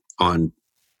on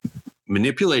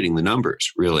manipulating the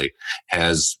numbers really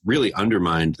has really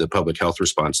undermined the public health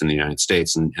response in the United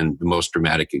States. And the most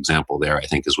dramatic example there, I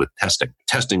think, is with testing.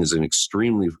 Testing is an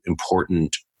extremely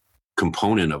important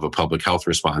component of a public health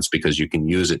response because you can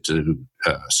use it to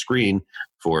screen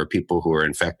for people who are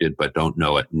infected but don't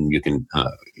know it, and you can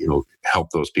help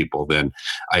those people then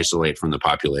isolate from the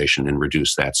population and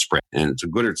reduce that spread. And so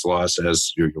Goodhart's law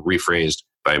says, rephrased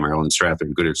by Marilyn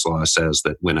Strathern, Goodhart's law says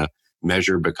that when a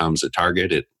measure becomes a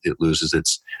target, it loses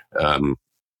its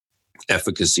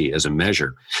efficacy as a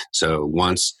measure. So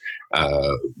once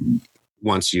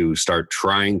you start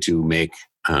trying to make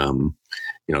the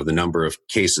number of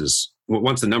cases,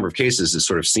 once the number of cases is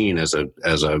sort of seen as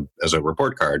a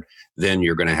report card, then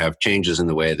you're going to have changes in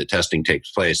the way that testing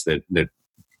takes place that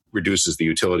reduces the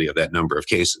utility of that number of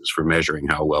cases for measuring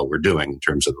how well we're doing in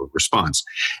terms of the response.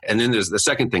 And then there's the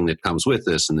second thing that comes with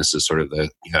this, and this is sort of there's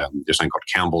something called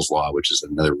Campbell's Law, which is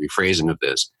another rephrasing of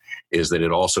this, is that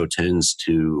it also tends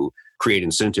to create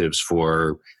incentives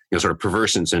for sort of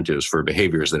perverse incentives for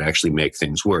behaviors that actually make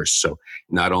things worse. So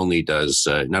not only do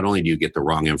you get the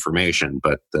wrong information,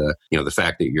 but the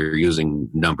fact that you're using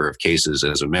number of cases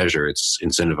as a measure, it's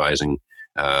incentivizing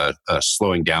a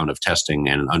slowing down of testing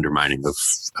and undermining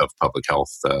of public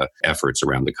health efforts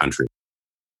around the country.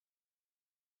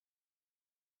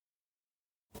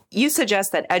 You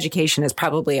suggest that education is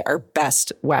probably our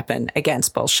best weapon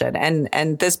against bullshit.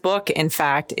 And this book, in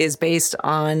fact, is based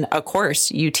on a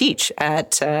course you teach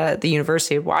at the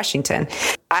University of Washington.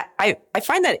 I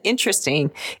find that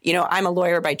interesting. I'm a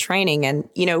lawyer by training, and,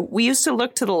 we used to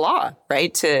look to the law,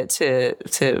 right,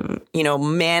 to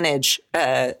manage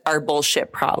our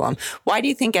bullshit problem. Why do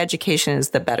you think education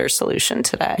is the better solution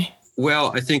today?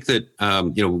 Well, I think that,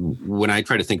 when I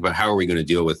try to think about how are we going to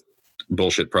deal with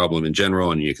bullshit problem in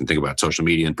general, and you can think about social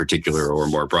media in particular or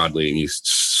more broadly, and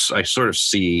I sort of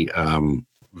see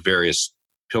various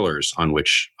pillars on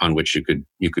which you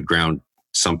could ground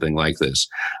something like this,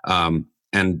 so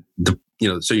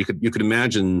you could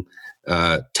imagine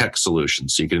tech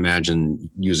solutions. So you could imagine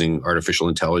using artificial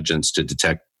intelligence to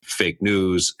detect fake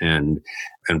news and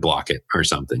block it or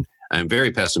something. I'm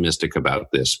very pessimistic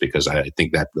about this because I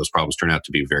think that those problems turn out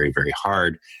to be very, very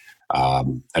hard.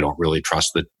 I don't really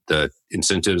trust the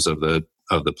incentives of the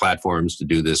platforms to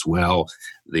do this well.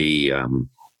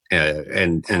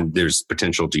 And there's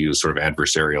potential to use sort of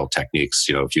adversarial techniques.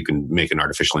 If you can make an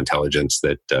artificial intelligence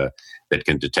that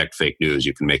can detect fake news,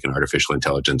 you can make an artificial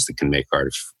intelligence that can make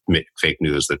fake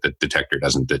news that the detector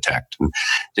doesn't detect.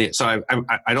 And so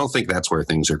I don't think that's where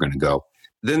things are going to go.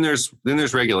 Then there's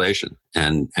regulation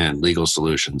and legal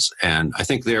solutions, and I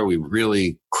think there we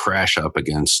really crash up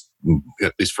against,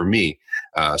 at least for me,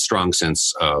 a strong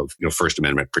sense of First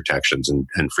Amendment protections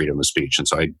and freedom of speech. And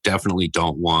so I definitely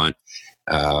don't want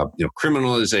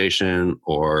criminalization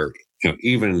or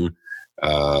even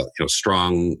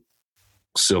strong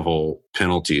civil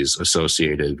penalties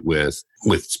associated with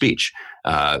speech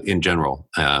in general,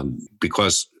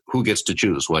 because who gets to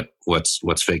choose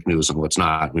what's fake news and what's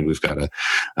not? I mean, we've got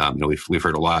we've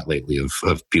heard a lot lately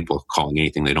of people calling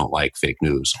anything they don't like fake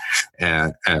news,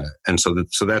 and so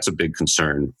that's a big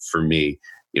concern for me.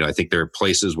 I think there are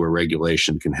places where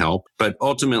regulation can help, but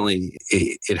ultimately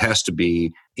it has to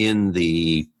be in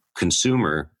the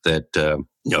consumer that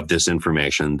of this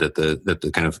information that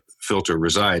the kind of filter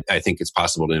reside. I think it's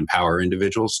possible to empower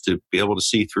individuals to be able to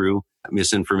see through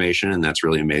misinformation, and that's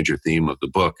really a major theme of the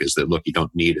book. Is that, look, you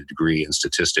don't need a degree in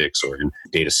statistics or in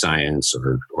data science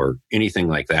or anything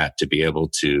like that to be able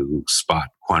to spot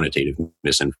quantitative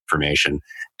misinformation,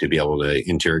 to be able to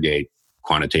interrogate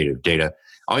quantitative data.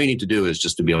 All you need to do is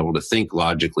just to be able to think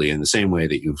logically in the same way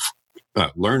that you've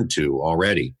learned to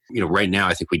already. Right now,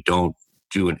 I think we don't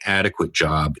do an adequate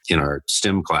job in our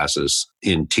STEM classes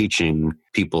in teaching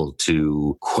people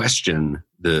to question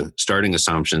the starting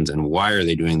assumptions and why are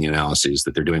they doing the analyses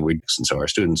that they're doing. And so our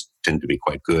students tend to be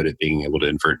quite good at being able to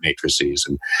invert matrices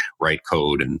and write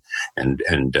code and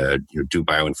do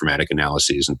bioinformatic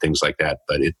analyses and things like that.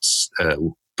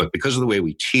 But because of the way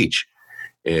we teach,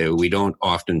 we don't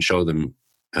often show them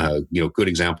good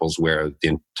examples where the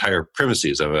entire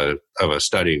premises of a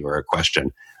study or a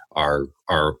question are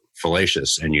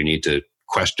fallacious, and you need to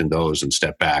question those and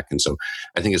step back. And so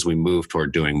I think as we move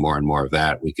toward doing more and more of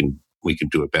that, we can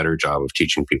do a better job of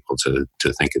teaching people to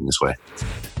think in this way.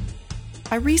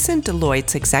 A recent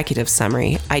Deloitte's executive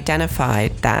summary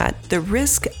identified that the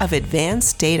risk of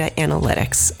advanced data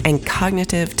analytics and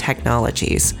cognitive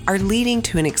technologies are leading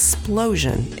to an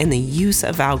explosion in the use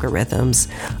of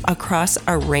algorithms across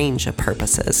a range of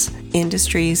purposes,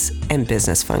 industries, and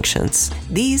business functions.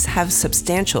 These have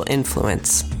substantial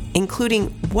influence, including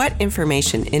what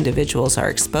information individuals are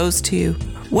exposed to,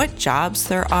 what jobs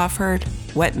they're offered,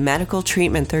 what medical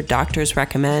treatment their doctors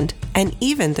recommend, and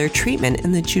even their treatment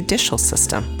in the judicial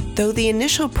system. Though the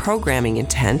initial programming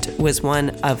intent was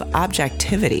one of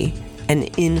objectivity and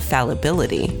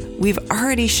infallibility, we've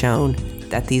already shown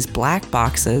that these black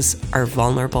boxes are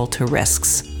vulnerable to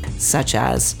risks, such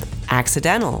as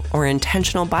accidental or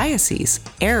intentional biases,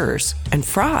 errors, and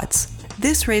frauds.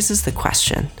 This raises the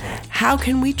question, how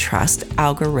can we trust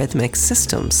algorithmic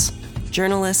systems?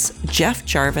 Journalists Jeff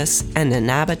Jarvis and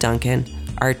Nanaba Duncan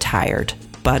are tired,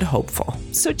 but hopeful.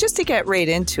 So just to get right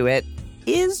into it,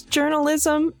 is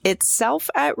journalism itself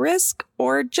at risk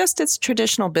or just its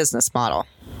traditional business model?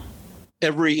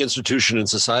 Every institution in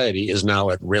society is now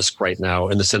at risk right now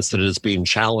in the sense that it is being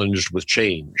challenged with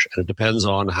change. And it depends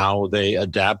on how they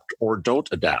adapt or don't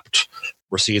adapt.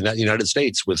 We're seeing that in the United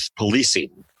States with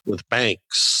policing, with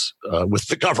banks, with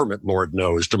the government, Lord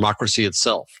knows, democracy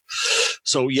itself.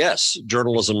 So yes,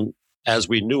 journalism as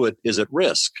we knew it is at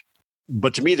risk.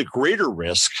 But to me, the greater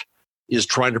risk is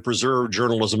trying to preserve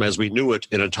journalism as we knew it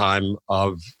in a time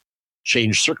of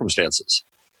changed circumstances.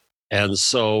 And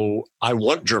so I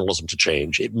want journalism to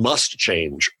change. It must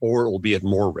change, or it will be at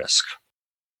more risk.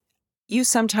 You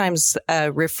sometimes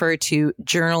refer to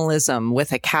journalism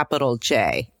with a capital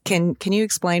J. Can you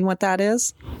explain what that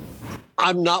is?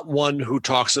 I'm not one who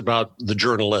talks about the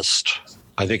journalist.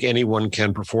 I think anyone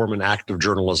can perform an act of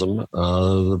journalism.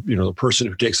 The person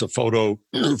who takes a photo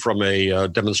from a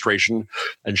demonstration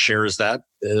and shares that,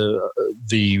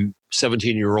 the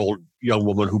 17-year-old young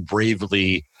woman who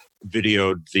bravely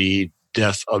videoed the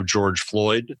death of George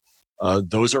Floyd,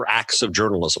 those are acts of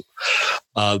journalism.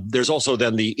 There's also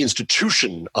then the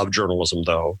institution of journalism,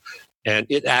 though, and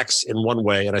it acts in one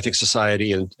way, and I think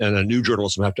society and a new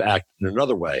journalism have to act in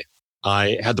another way.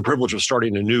 I had the privilege of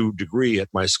starting a new degree at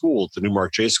my school, the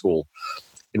Newmark J School,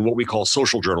 in what we call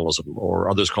social journalism, or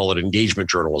others call it engagement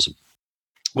journalism,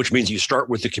 which means you start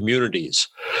with the communities.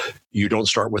 You don't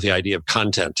start with the idea of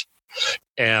content.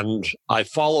 And I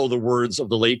follow the words of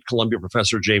the late Columbia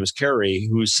professor James Carey,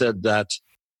 who said that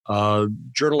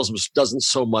journalism doesn't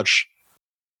so much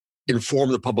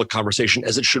inform the public conversation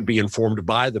as it should be informed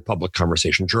by the public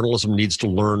conversation. Journalism needs to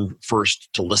learn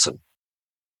first to listen.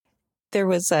 There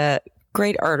was a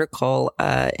great article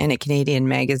in a Canadian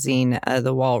magazine,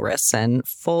 The Walrus, and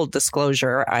full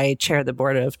disclosure, I chair the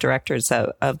board of directors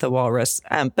of The Walrus.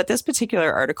 But this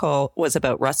particular article was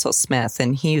about Russell Smith,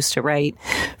 and he used to write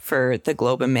for the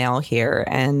Globe and Mail here,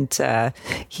 and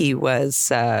he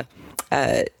was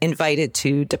invited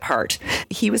to depart.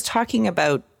 He was talking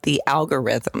about the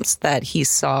algorithms that he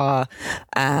saw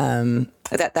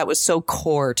that was so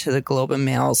core to the Globe and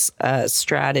Mail's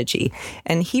strategy.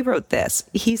 And he wrote this.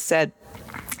 He said,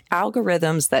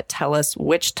 algorithms that tell us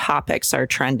which topics are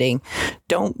trending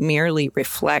don't merely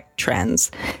reflect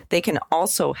trends. They can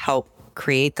also help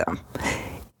create them.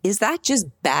 Is that just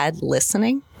bad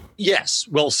listening? Yes,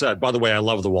 well said. By the way, I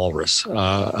love The Walrus.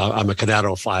 I'm a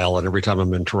Canado-phile, and every time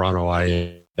I'm in Toronto,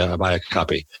 I buy a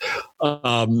copy.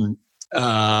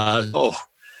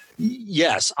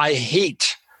 Yes, I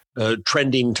hate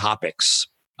trending topics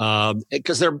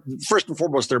because they're, first and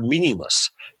foremost, they're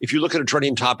meaningless. If you look at a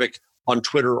trending topic on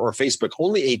Twitter or Facebook,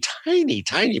 only a tiny,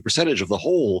 tiny percentage of the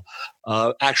whole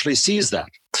actually sees that.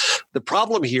 The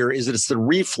problem here is that it's the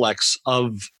reflex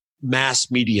of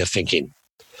mass media thinking.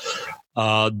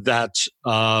 That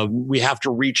we have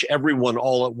to reach everyone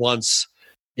all at once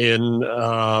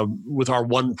with our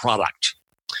one product.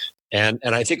 And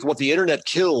I think what the internet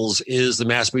kills is the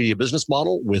mass media business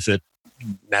model, with it,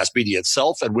 mass media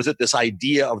itself, and with it, this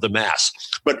idea of the mass.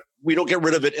 But we don't get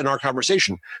rid of it in our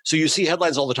conversation. So you see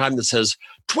headlines all the time that says,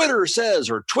 Twitter says,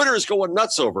 or Twitter is going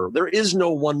nuts over. There is no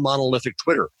one monolithic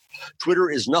Twitter. Twitter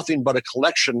is nothing but a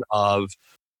collection of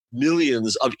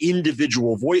millions of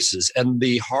individual voices. And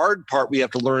the hard part we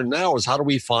have to learn now is how do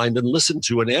we find and listen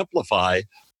to and amplify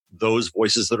those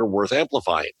voices that are worth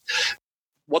amplifying.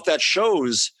 What that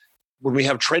shows when we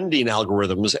have trending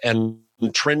algorithms and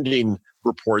trending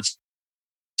reports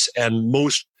and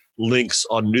most links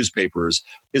on newspapers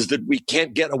is that we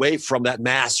can't get away from that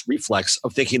mass reflex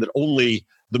of thinking that only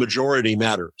the majority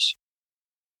matters.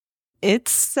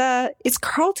 It's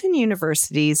Carleton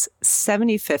University's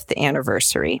 75th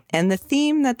anniversary, and the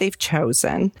theme that they've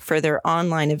chosen for their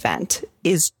online event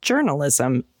is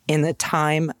journalism in the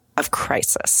time of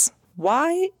crisis.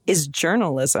 Why is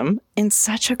journalism in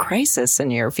such a crisis in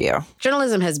your view?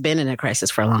 Journalism has been in a crisis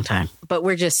for a long time, but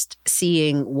we're just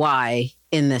seeing why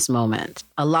in this moment.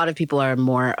 A lot of people are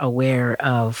more aware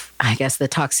of, I guess, the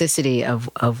toxicity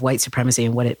of white supremacy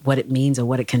and what it means and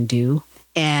what it can do.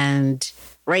 And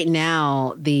right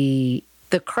now, the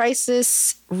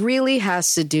crisis really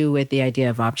has to do with the idea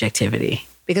of objectivity.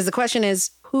 Because the question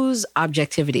is, whose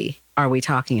objectivity are we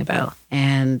talking about?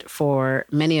 And for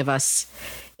many of us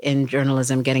in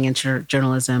journalism, getting into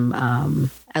journalism,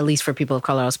 at least for people of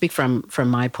color, I'll speak from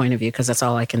my point of view because that's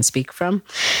all I can speak from,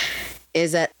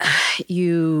 is that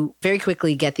you very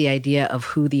quickly get the idea of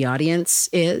who the audience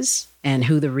is and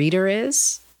who the reader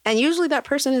is. And usually that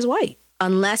person is white,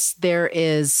 unless there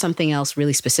is something else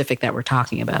really specific that we're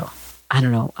talking about. I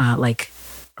don't know, like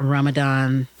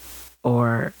Ramadan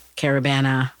or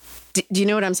Caravana. Do you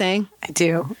know what I'm saying? I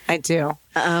do.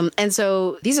 And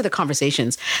so these are the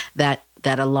conversations that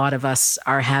a lot of us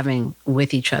are having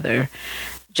with each other.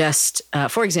 Just,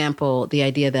 for example, the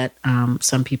idea that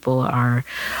some people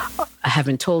have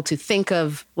been told to think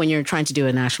of when you're trying to do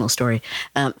a national story,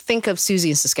 think of Susie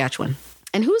in Saskatchewan.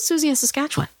 And who's Susie in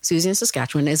Saskatchewan? Susie in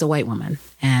Saskatchewan is a white woman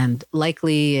and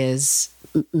likely is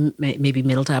maybe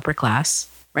middle to upper class,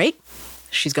 right?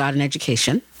 She's got an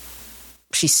education.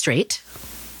 She's straight.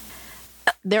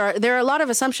 there are a lot of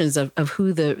assumptions of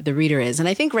who the reader is. And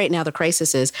I think right now the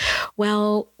crisis is,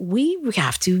 well, we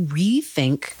have to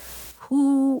rethink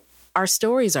who our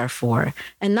stories are for.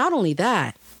 And not only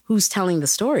that, who's telling the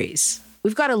stories.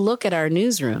 We've got to look at our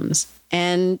newsrooms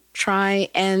and try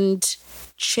and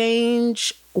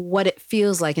change what it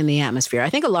feels like in the atmosphere. I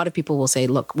think a lot of people will say,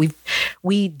 look,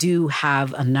 we do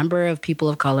have a number of people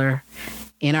of color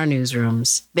in our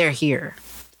newsrooms. They're here.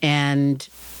 And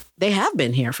they have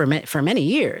been here for many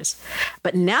years.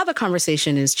 But now the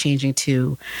conversation is changing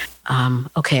to,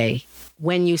 okay,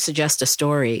 when you suggest a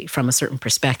story from a certain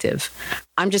perspective,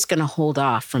 I'm just going to hold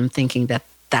off from thinking that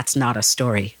that's not a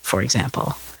story, for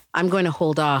example. I'm going to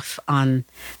hold off on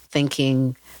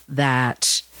thinking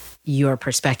that your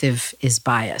perspective is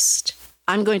biased.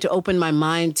 I'm going to open my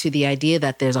mind to the idea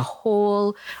that there's a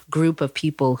whole group of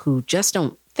people who just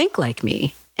don't think like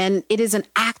me. And it is an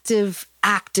active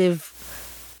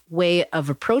way of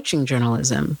approaching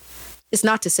journalism. It's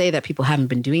not to say that people haven't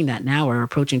been doing that now or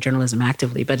approaching journalism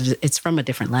actively, but it's from a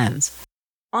different lens.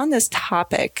 On this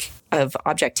topic of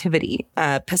objectivity,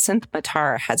 Pacinth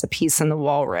Matar has a piece in The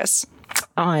Walrus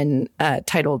on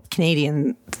titled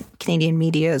Canadian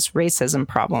Media's Racism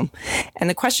Problem. And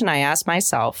the question I asked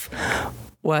myself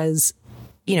was,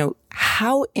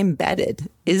 how embedded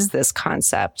is this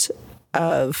concept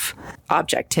of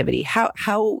objectivity?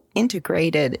 How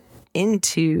integrated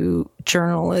into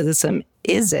journalism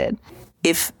is it?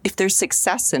 If there's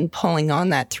success in pulling on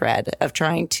that thread of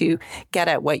trying to get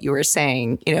at what you were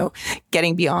saying,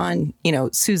 getting beyond,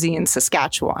 Susie in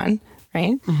Saskatchewan,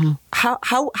 right? Mm-hmm.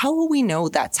 How will we know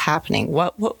that's happening?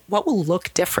 What will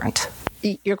look different?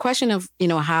 Your question of,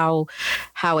 how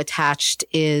attached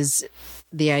is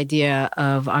the idea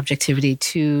of objectivity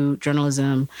to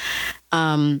journalism?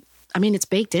 It's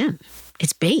baked in.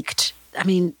 It's baked.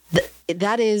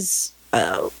 That is,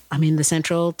 the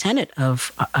central tenet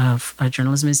of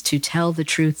journalism is to tell the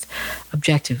truth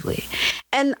objectively.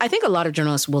 And I think a lot of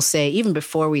journalists will say, even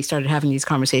before we started having these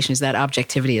conversations, that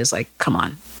objectivity is like, come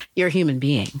on, you're a human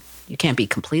being. You can't be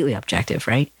completely objective,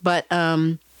 right? But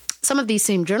some of these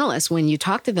same journalists, when you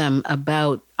talk to them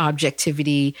about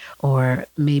objectivity or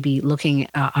maybe looking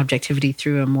at objectivity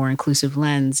through a more inclusive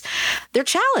lens, they're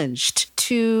challenged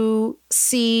to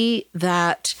see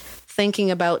that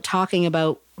talking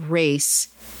about race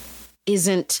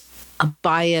isn't a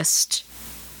biased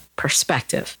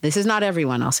perspective. This is not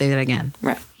everyone. I'll say that again.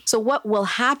 Right. So what will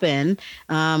happen,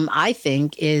 I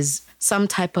think, is some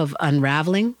type of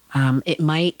unraveling. It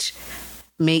might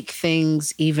make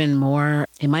things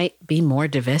it might be more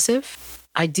divisive.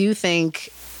 I do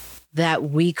think that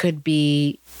we could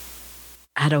be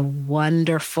at a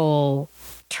wonderful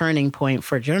turning point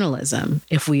for journalism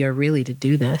if we are really to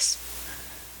do this.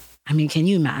 Can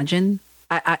you imagine?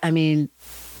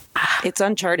 It's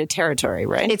uncharted territory,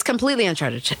 right? It's completely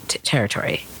uncharted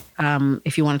territory.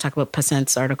 If you want to talk about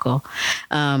Pacinth's article,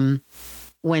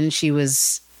 when she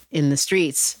was in the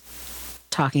streets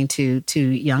talking to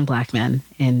young Black men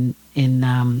in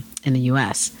the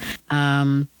U.S.,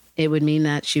 it would mean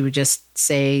that she would just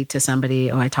say to somebody,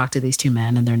 "Oh, I talked to these two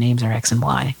men, and their names are X and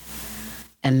Y,"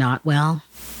 and not, "Well,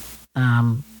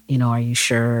 are you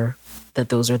sure that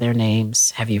those are their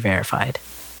names? Have you verified?"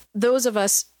 Those of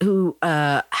us who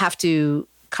have to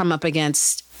come up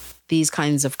against these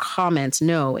kinds of comments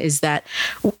know is that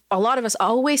a lot of us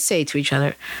always say to each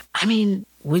other,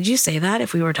 would you say that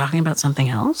if we were talking about something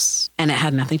else and it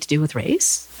had nothing to do with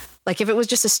race? Like if it was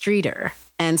just a streeter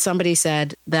and somebody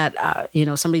said that,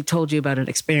 somebody told you about an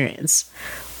experience,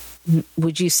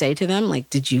 would you say to them, like,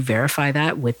 did you verify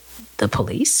that with the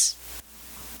police?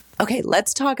 Okay,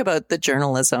 let's talk about the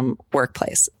journalism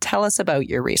workplace. Tell us about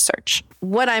your research.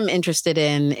 What I'm interested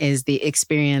in is the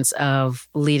experience of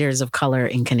leaders of color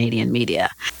in Canadian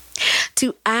media.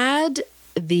 To add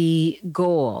the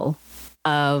goal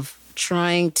of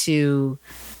trying to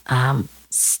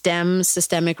stem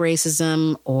systemic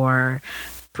racism or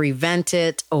prevent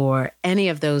it or any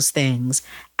of those things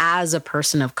as a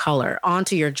person of color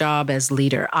onto your job as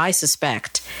leader, I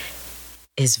suspect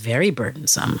is very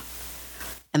burdensome.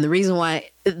 And the reason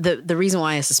why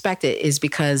I suspect it is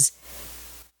because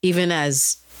even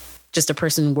as just a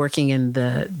person working in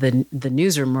the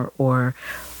newsroom or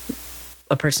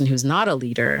a person who's not a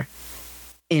leader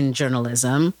in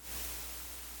journalism,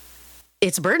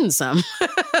 it's burdensome.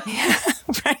 Yeah,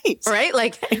 right. Right?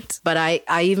 Right. But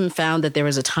I even found that there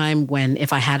was a time when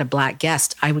if I had a Black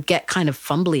guest, I would get kind of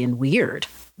fumbly and weird.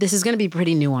 This is going to be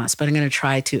pretty nuanced, but I'm going to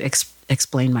try to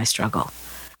explain my struggle.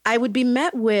 I would be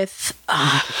met with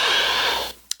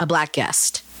a Black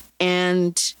guest.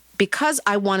 And because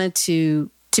I wanted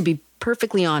to be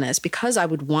perfectly honest, because I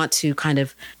would want to kind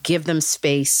of give them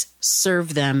space,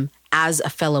 serve them as a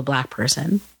fellow Black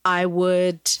person, I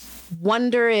would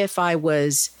wonder if I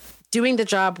was doing the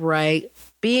job right,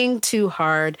 being too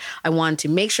hard. I wanted to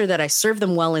make sure that I served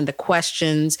them well in the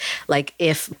questions. Like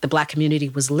if the Black community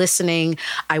was listening,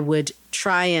 I would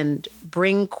try and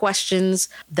bring questions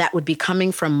that would be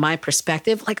coming from my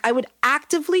perspective. Like I would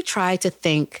actively try to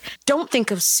think, don't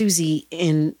think of Susie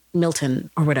in Milton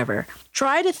or whatever.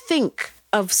 Try to think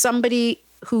of somebody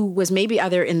who was maybe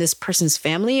either in this person's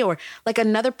family or like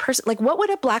another person. Like what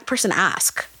would a Black person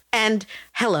ask? And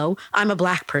hello, I'm a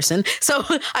Black person. So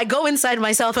I go inside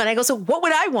myself and I go, so what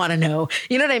would I want to know?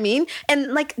 You know what I mean?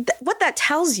 And like what that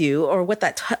tells you, or what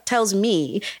that tells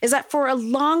me, is that for a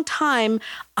long time,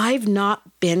 I've not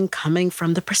been coming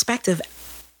from the perspective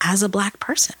as a Black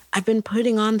person. I've been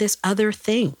putting on this other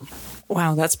thing.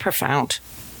 Wow, that's profound.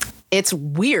 It's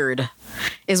weird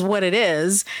is what it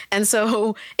is. And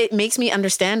so it makes me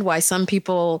understand why some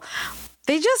people,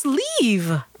 they just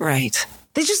leave. Right.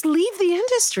 They just leave the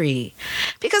industry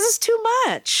because it's too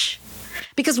much.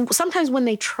 Because sometimes when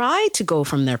they try to go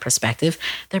from their perspective,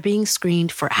 they're being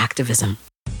screened for activism.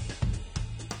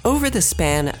 Over the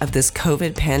span of this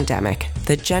COVID pandemic,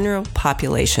 the general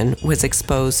population was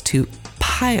exposed to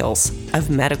piles of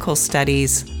medical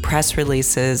studies, press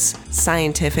releases,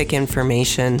 scientific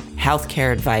information,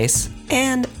 healthcare advice,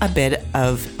 and a bit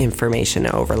of information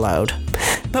overload.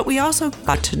 But we also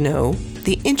got to know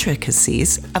the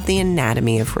intricacies of the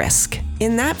anatomy of risk.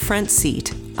 In that front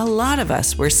seat, a lot of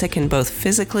us were sickened both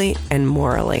physically and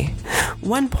morally.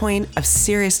 One point of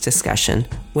serious discussion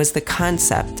was the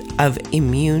concept of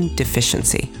immune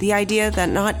deficiency. The idea that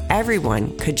not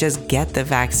everyone could just get the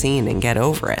vaccine and get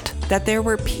over it. That there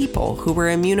were people who were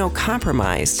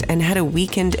immunocompromised and had a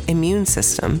weakened immune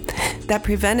system that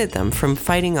prevented them from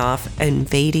fighting off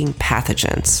invading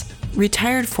pathogens.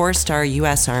 Retired 4-star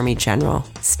U.S. Army General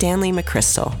Stanley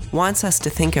McChrystal wants us to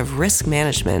think of risk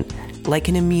management like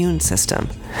an immune system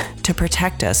to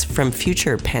protect us from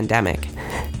future pandemic,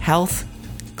 health,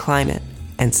 climate,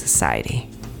 and society.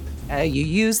 You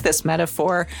use this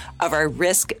metaphor of our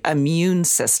risk immune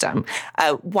system.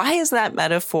 Why is that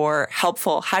metaphor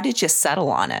helpful? How did you settle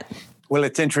on it? Well,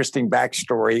 it's interesting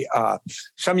backstory.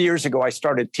 Some years ago, I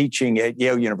started teaching at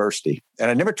Yale University, and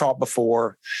I never taught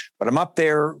before, but I'm up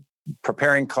there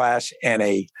preparing class, and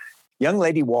a young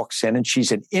lady walks in, and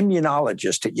she's an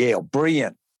immunologist at Yale,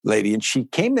 brilliant lady. And she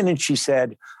came in and she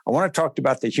said, I want to talk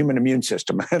about the human immune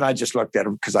system. And I just looked at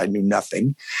her because I knew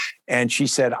nothing. And she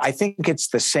said, I think it's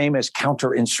the same as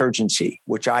counterinsurgency,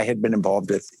 which I had been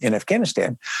involved with in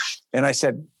Afghanistan. And I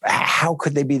said, how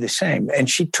could they be the same? And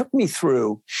she took me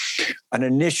through an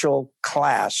initial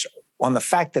class on the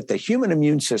fact that the human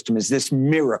immune system is this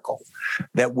miracle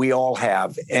that we all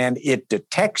have, and it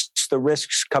detects the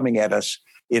risks coming at us.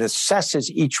 It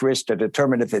assesses each risk to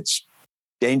determine if it's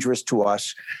dangerous to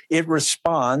us. It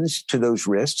responds to those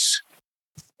risks,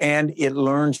 and it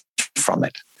learns from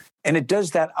it. And it does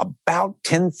that about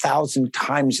 10,000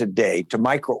 times a day to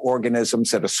microorganisms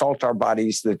that assault our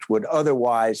bodies that would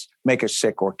otherwise make us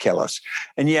sick or kill us.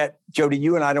 And yet, Jodi,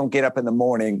 you and I don't get up in the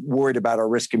morning worried about our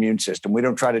risk immune system. We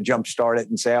don't try to jumpstart it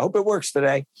and say, I hope it works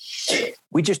today.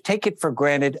 We just take it for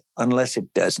granted unless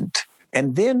it doesn't.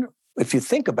 And then if you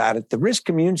think about it, the risk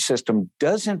immune system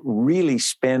doesn't really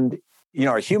spend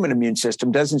our human immune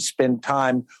system doesn't spend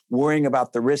time worrying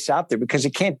about the risks out there because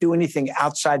it can't do anything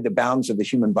outside the bounds of the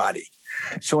human body.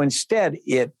 So instead,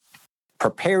 it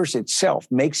prepares itself,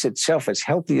 makes itself as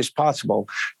healthy as possible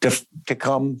to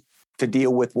come to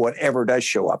deal with whatever does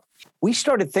show up. We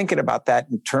started thinking about that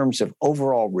in terms of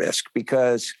overall risk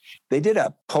because they did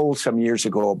a poll some years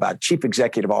ago about chief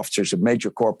executive officers of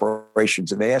major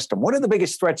corporations, and they asked them, what are the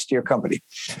biggest threats to your company?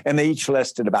 And they each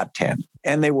listed about 10.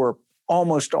 And they were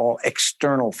almost all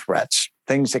external threats,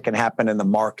 things that can happen in the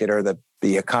market or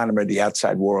the economy or the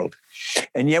outside world.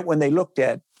 And yet when they looked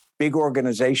at big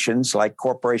organizations like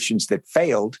corporations that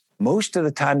failed, most of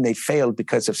the time they failed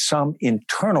because of some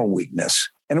internal weakness.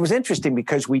 And it was interesting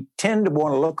because we tend to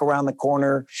want to look around the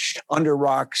corner, under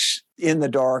rocks, in the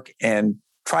dark, and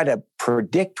try to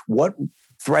predict what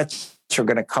threats are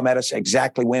going to come at us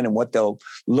exactly when and what they'll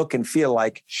look and feel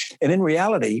like. And in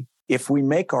reality, if we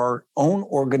make our own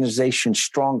organization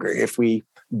stronger, if we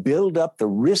build up the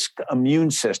risk immune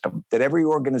system that every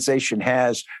organization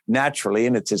has naturally,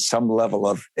 and it's at some level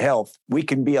of health, we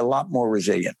can be a lot more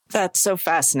resilient. That's so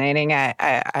fascinating.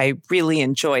 I really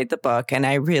enjoyed the book, and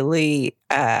I really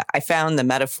I found the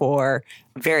metaphor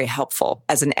very helpful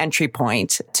as an entry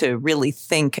point to really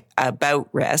think about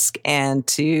risk and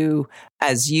to,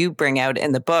 as you bring out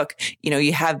in the book,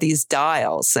 you have these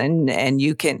dials and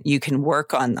you can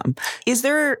work on them. Is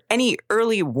there any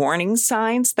early warning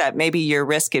signs that maybe your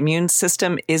risk immune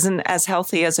system isn't as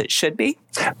healthy as it should be?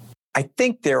 I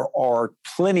think there are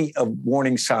plenty of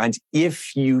warning signs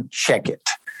if you check it.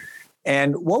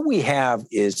 And what we have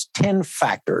is 10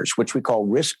 factors, which we call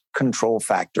risk control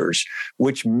factors,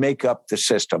 which make up the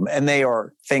system. And they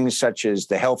are things such as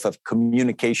the health of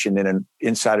communication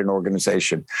inside an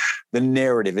organization. The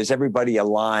narrative, is everybody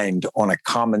aligned on a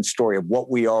common story of what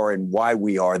we are and why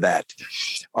we are that?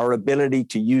 Our ability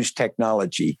to use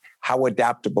technology, how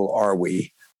adaptable are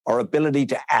we? Our ability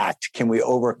to act, can we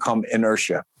overcome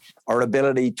inertia? Our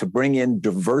ability to bring in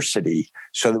diversity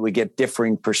so that we get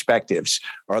differing perspectives,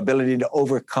 our ability to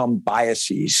overcome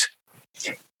biases,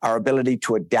 our ability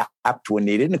to adapt when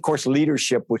needed, and of course,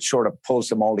 leadership, which sort of pulls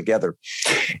them all together.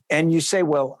 And you say,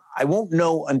 well, I won't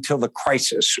know until the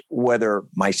crisis whether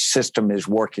my system is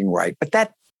working right, but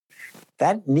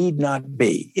that need not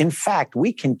be. In fact,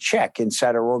 we can check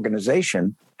inside our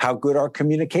organization how good our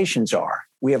communications are.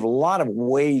 We have a lot of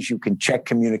ways you can check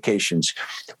communications.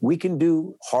 We can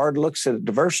do hard looks at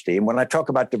diversity. And when I talk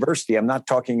about diversity, I'm not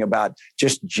talking about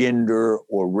just gender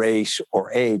or race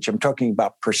or age. I'm talking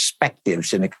about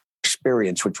perspectives and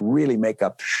experience, which really make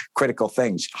up critical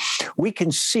things. We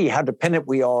can see how dependent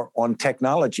we are on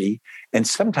technology and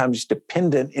sometimes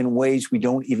dependent in ways we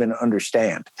don't even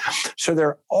understand. So there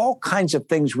are all kinds of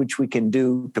things which we can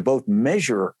do to both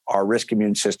measure our risk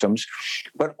immune systems,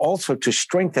 but also to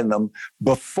strengthen them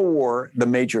before the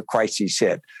major crises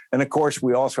hit. And of course,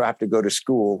 we also have to go to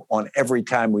school on every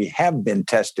time we have been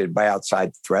tested by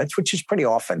outside threats, which is pretty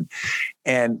often,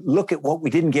 and look at what we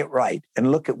didn't get right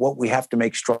and look at what we have to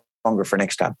make stronger for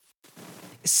next time.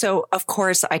 So, of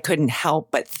course, I couldn't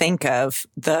help but think of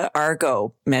the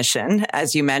Argo mission,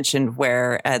 as you mentioned,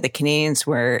 where the Canadians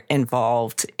were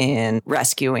involved in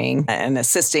rescuing and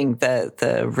assisting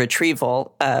the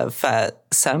retrieval of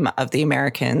some of the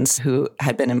Americans who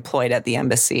had been employed at the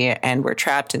embassy and were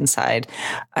trapped inside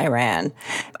Iran.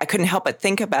 I couldn't help but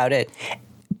think about it.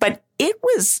 But it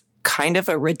was kind of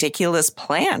a ridiculous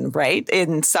plan, right?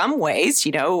 In some ways,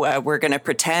 we're going to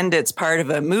pretend it's part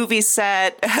of a movie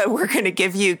set. We're going to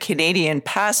give you Canadian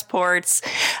passports.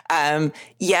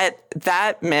 Yet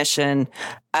that mission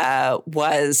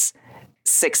was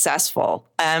successful.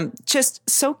 Just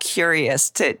so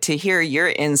curious to hear your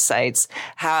insights,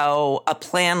 how a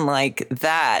plan like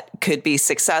that could be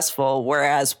successful,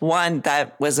 whereas one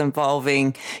that was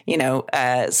involving,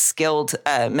 skilled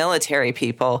military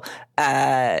people,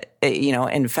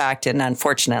 in fact, and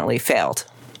unfortunately failed.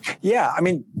 Yeah, I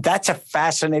mean, that's a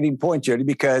fascinating point, Jodi,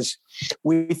 because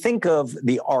we think of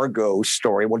the Argo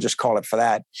story, we'll just call it for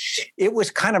that. It was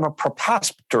kind of a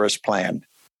preposterous plan.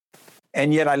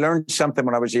 And yet I learned something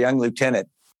when I was a young lieutenant.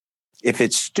 If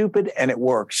it's stupid and it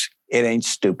works, it ain't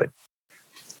stupid.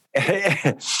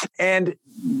 And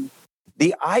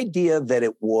the idea that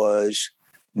it was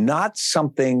not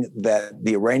something that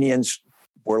the Iranians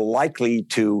were likely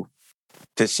to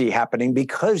see happening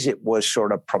because it was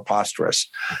sort of preposterous.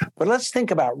 But let's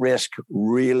think about risk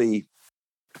really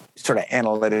sort of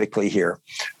analytically here.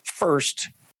 First,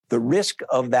 the risk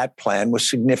of that plan was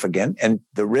significant, and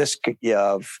the risk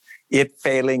of it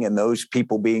failing and those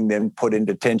people being then put in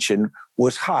detention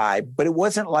was high, but it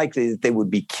wasn't likely that they would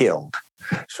be killed.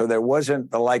 So there wasn't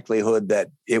the likelihood that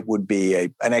it would be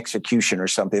an execution or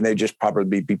something. They'd just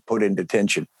probably be put in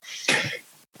detention.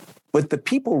 But the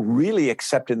people really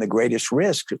accepting the greatest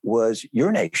risk was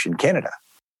your nation, Canada.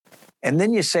 And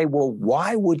then you say, well,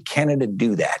 why would Canada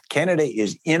do that? Canada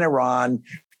is in Iran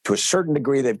to a certain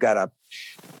degree. They've got a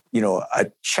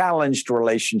challenged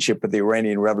relationship with the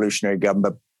Iranian revolutionary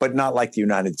government, but not like the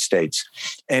United States.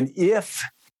 And if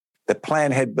the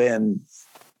plan had been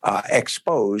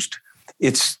exposed,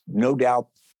 it's no doubt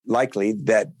likely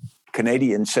that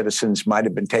Canadian citizens might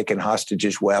have been taken hostage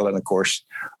as well, and of course,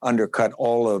 undercut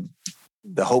all of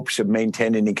the hopes of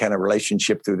maintaining any kind of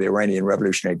relationship through the Iranian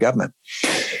revolutionary government.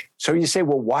 So you say,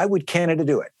 well, why would Canada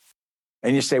do it?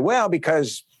 And you say, well,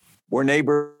 because we're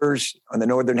neighbors on the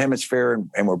Northern Hemisphere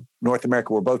and we're North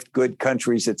America, we're both good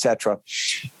countries, et cetera.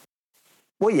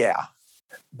 Well, yeah.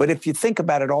 But if you think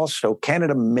about it also,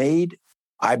 Canada made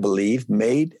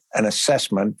an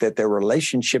assessment that their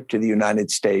relationship to the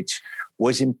United States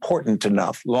was important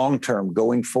enough long-term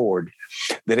going forward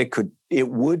that it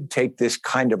would take this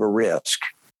kind of a risk,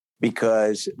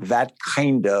 because that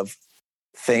kind of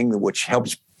thing which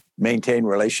helps maintain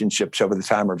relationships over the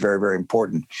time are very, very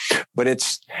important. But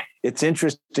it's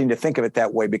interesting to think of it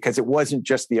that way because it wasn't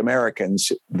just the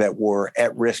Americans that were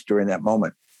at risk during that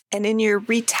moment. And in your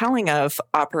retelling of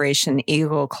Operation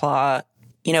Eagle Claw,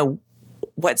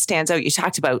 what stands out, you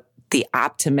talked about the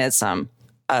optimism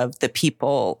of the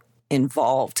people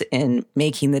involved in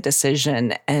making the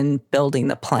decision and building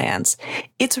the plans.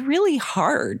 It's really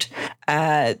hard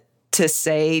to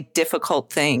say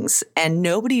difficult things, and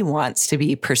nobody wants to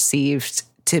be perceived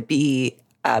to be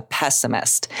a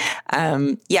pessimist.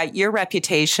 Your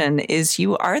reputation is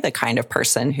you are the kind of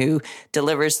person who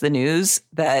delivers the news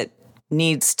that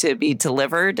needs to be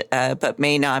delivered, but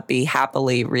may not be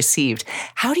happily received.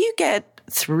 How do you get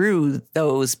through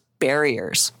those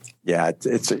barriers? Yeah,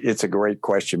 it's a great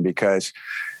question because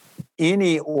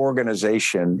any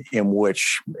organization in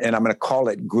which, and I'm going to call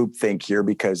it groupthink here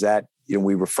because that,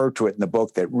 we refer to it in the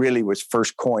book, that really was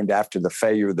first coined after the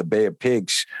failure of the Bay of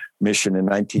Pigs mission in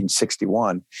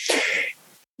 1961.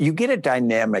 You get a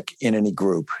dynamic in any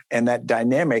group, and that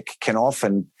dynamic can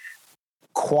often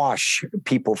quash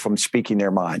people from speaking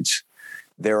their minds.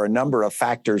 There are a number of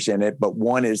factors in it, but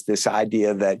one is this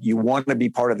idea that you want to be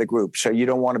part of the group. So you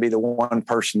don't want to be the one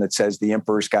person that says the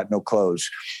emperor's got no clothes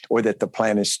or that the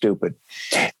plan is stupid.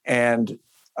 And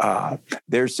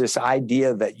there's this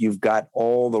idea that you've got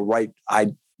all the right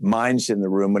minds in the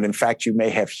room, when in fact you may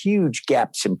have huge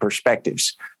gaps in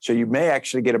perspectives. So you may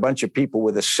actually get a bunch of people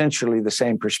with essentially the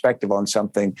same perspective on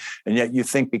something, and yet you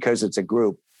think because it's a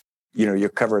group, you're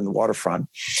covering the waterfront.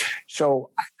 So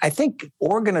I think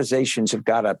organizations have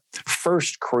got to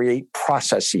first create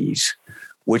processes,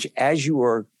 which as you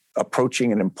are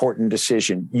approaching an important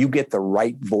decision, you get the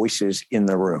right voices in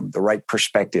the room, the right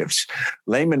perspectives.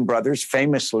 Lehman Brothers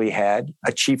famously had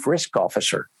a chief risk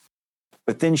officer,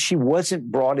 but then she wasn't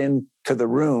brought into the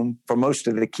room for most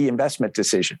of the key investment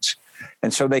decisions.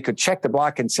 And so they could check the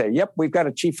block and say, yep, we've got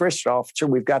a chief risk officer,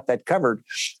 we've got that covered.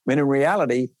 When in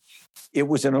reality, it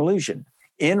was an illusion.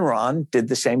 Enron did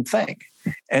the same thing.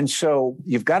 And so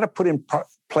you've got to put in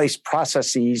place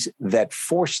processes that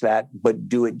force that, but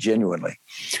do it genuinely.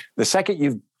 The second,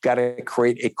 you've got to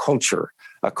create a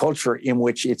culture in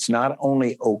which it's not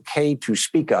only okay to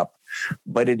speak up,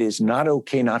 but it is not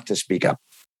okay not to speak up.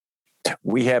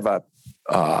 We have an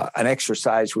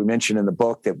exercise we mentioned in the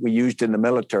book that we used in the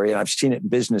military, and I've seen it in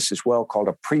business as well, called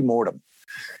a pre-mortem.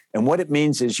 And what it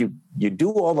means is you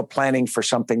do all the planning for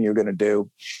something you're going to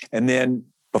do. And then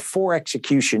before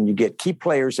execution, you get key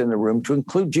players in the room, to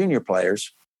include junior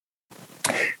players.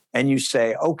 And you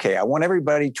say, okay, I want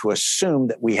everybody to assume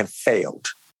that we have failed.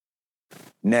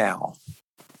 Now,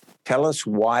 tell us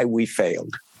why we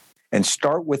failed. And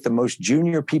start with the most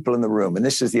junior people in the room. And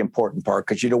this is the important part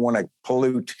because you don't want to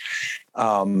pollute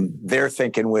their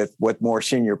thinking with what more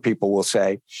senior people will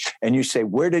say. And you say,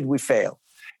 where did we fail?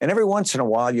 And every once in a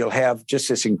while, you'll have just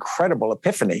this incredible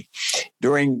epiphany.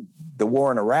 During the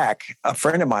war in Iraq, a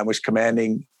friend of mine was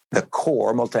commanding the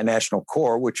Corps, multinational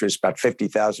Corps, which was about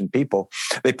 50,000 people.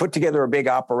 They put together a big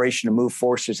operation to move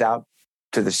forces out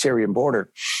to the Syrian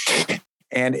border.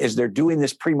 And as they're doing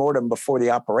this pre-mortem before the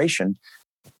operation,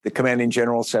 the commanding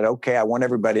general said, okay, I want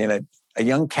everybody in it. A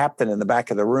young captain in the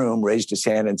back of the room raised his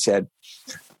hand and said,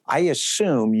 I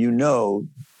assume you know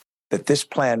that this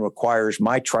plan requires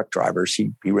my truck drivers,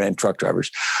 he ran truck drivers,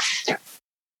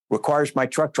 requires my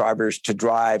truck drivers to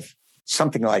drive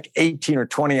something like 18 or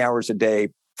 20 hours a day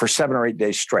for 7 or 8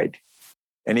 days straight.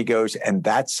 And he goes, and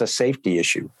that's a safety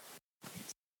issue.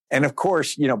 And of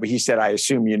course, but he said, I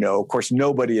assume of course,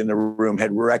 nobody in the room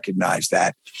had recognized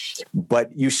that. But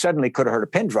you suddenly could have heard a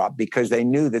pin drop because they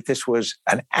knew that this was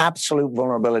an absolute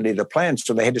vulnerability to the plan.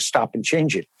 So they had to stop and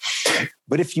change it.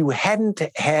 But if you hadn't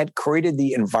had created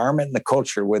the environment and the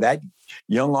culture where that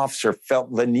young officer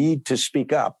felt the need to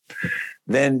speak up,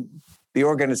 then the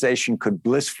organization could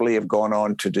blissfully have gone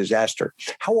on to disaster.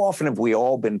 How often have we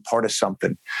all been part of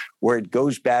something where it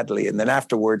goes badly and then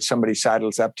afterwards somebody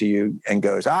sidles up to you and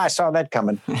goes, I saw that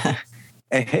coming.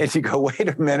 And you go, wait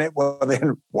a minute, well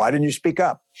then why didn't you speak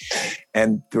up?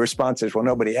 And the response is, well,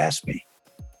 nobody asked me.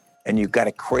 And you've got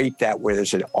to create that where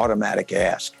there's an automatic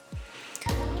ask.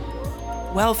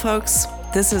 Well, folks,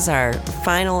 this is our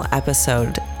final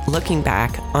episode looking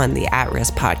back on the At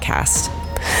Risk podcast.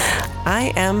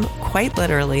 I am quite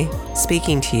literally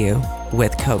speaking to you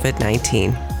with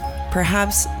COVID-19,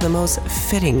 perhaps the most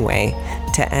fitting way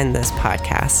to end this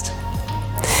podcast.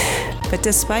 But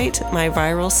despite my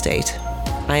viral state,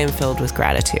 I am filled with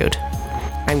gratitude.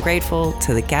 I'm grateful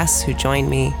to the guests who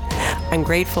joined me. I'm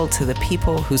grateful to the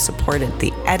people who supported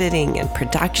the editing and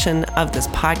production of this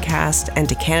podcast, and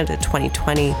to Canada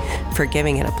 2020 for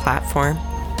giving it a platform.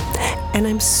 And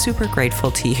I'm super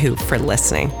grateful to you for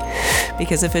listening,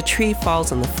 because if a tree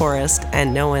falls in the forest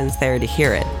and no one's there to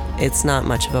hear it, it's not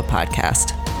much of a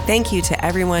podcast. Thank you to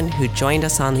everyone who joined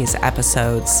us on these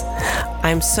episodes.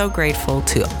 I'm so grateful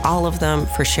to all of them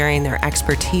for sharing their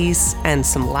expertise and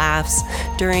some laughs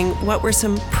during what were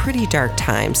some pretty dark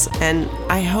times. And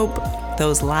I hope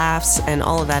those laughs and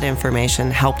all of that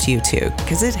information helped you too,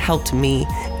 because it helped me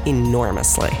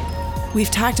enormously.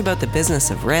 We've talked about the business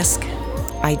of risk,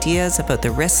 ideas about the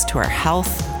risks to our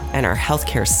health and our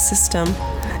healthcare system,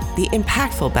 the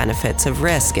impactful benefits of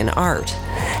risk in art,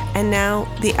 and now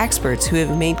the experts who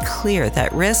have made clear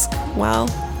that risk, well,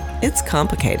 it's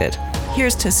complicated.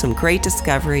 Here's to some great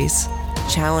discoveries,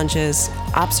 challenges,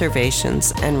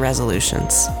 observations, and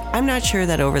resolutions. I'm not sure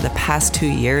that over the past 2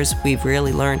 years we've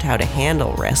really learned how to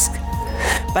handle risk,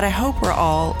 but I hope we're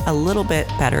all a little bit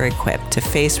better equipped to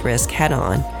face risk head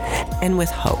on and with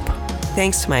hope.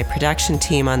 Thanks to my production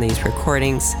team on these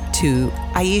recordings, to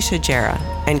Aisha Jara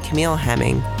and Camille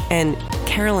Hemming, and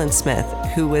Carolyn Smith,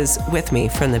 who was with me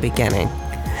from the beginning,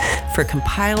 for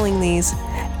compiling these,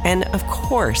 and of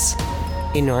course,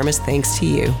 enormous thanks to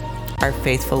you, our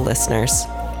faithful listeners.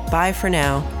 Bye for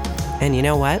now, and you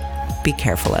know what? Be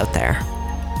careful out there.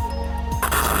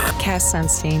 Cass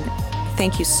Sunstein,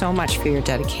 thank you so much for your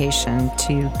dedication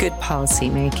to good policy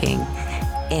making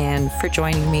and for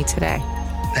joining me today.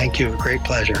 Thank you. A great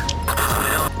pleasure.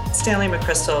 Stanley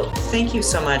McChrystal, thank you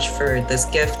so much for this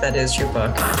gift that is your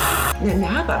book.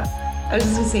 Naba, I was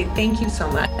just going to say thank you so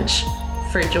much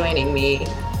for joining me.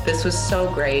 This was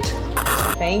so great.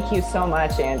 Thank you so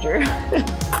much, Andrew.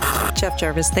 Jeff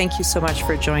Jarvis, thank you so much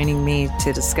for joining me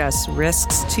to discuss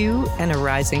risks to and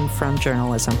arising from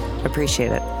journalism.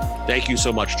 Appreciate it. Thank you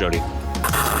so much, Jodi.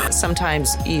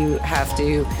 Sometimes you have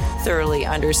to thoroughly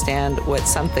understand what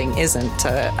something isn't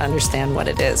to understand what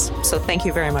it is. So thank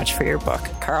you very much for your book,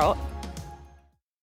 Carl.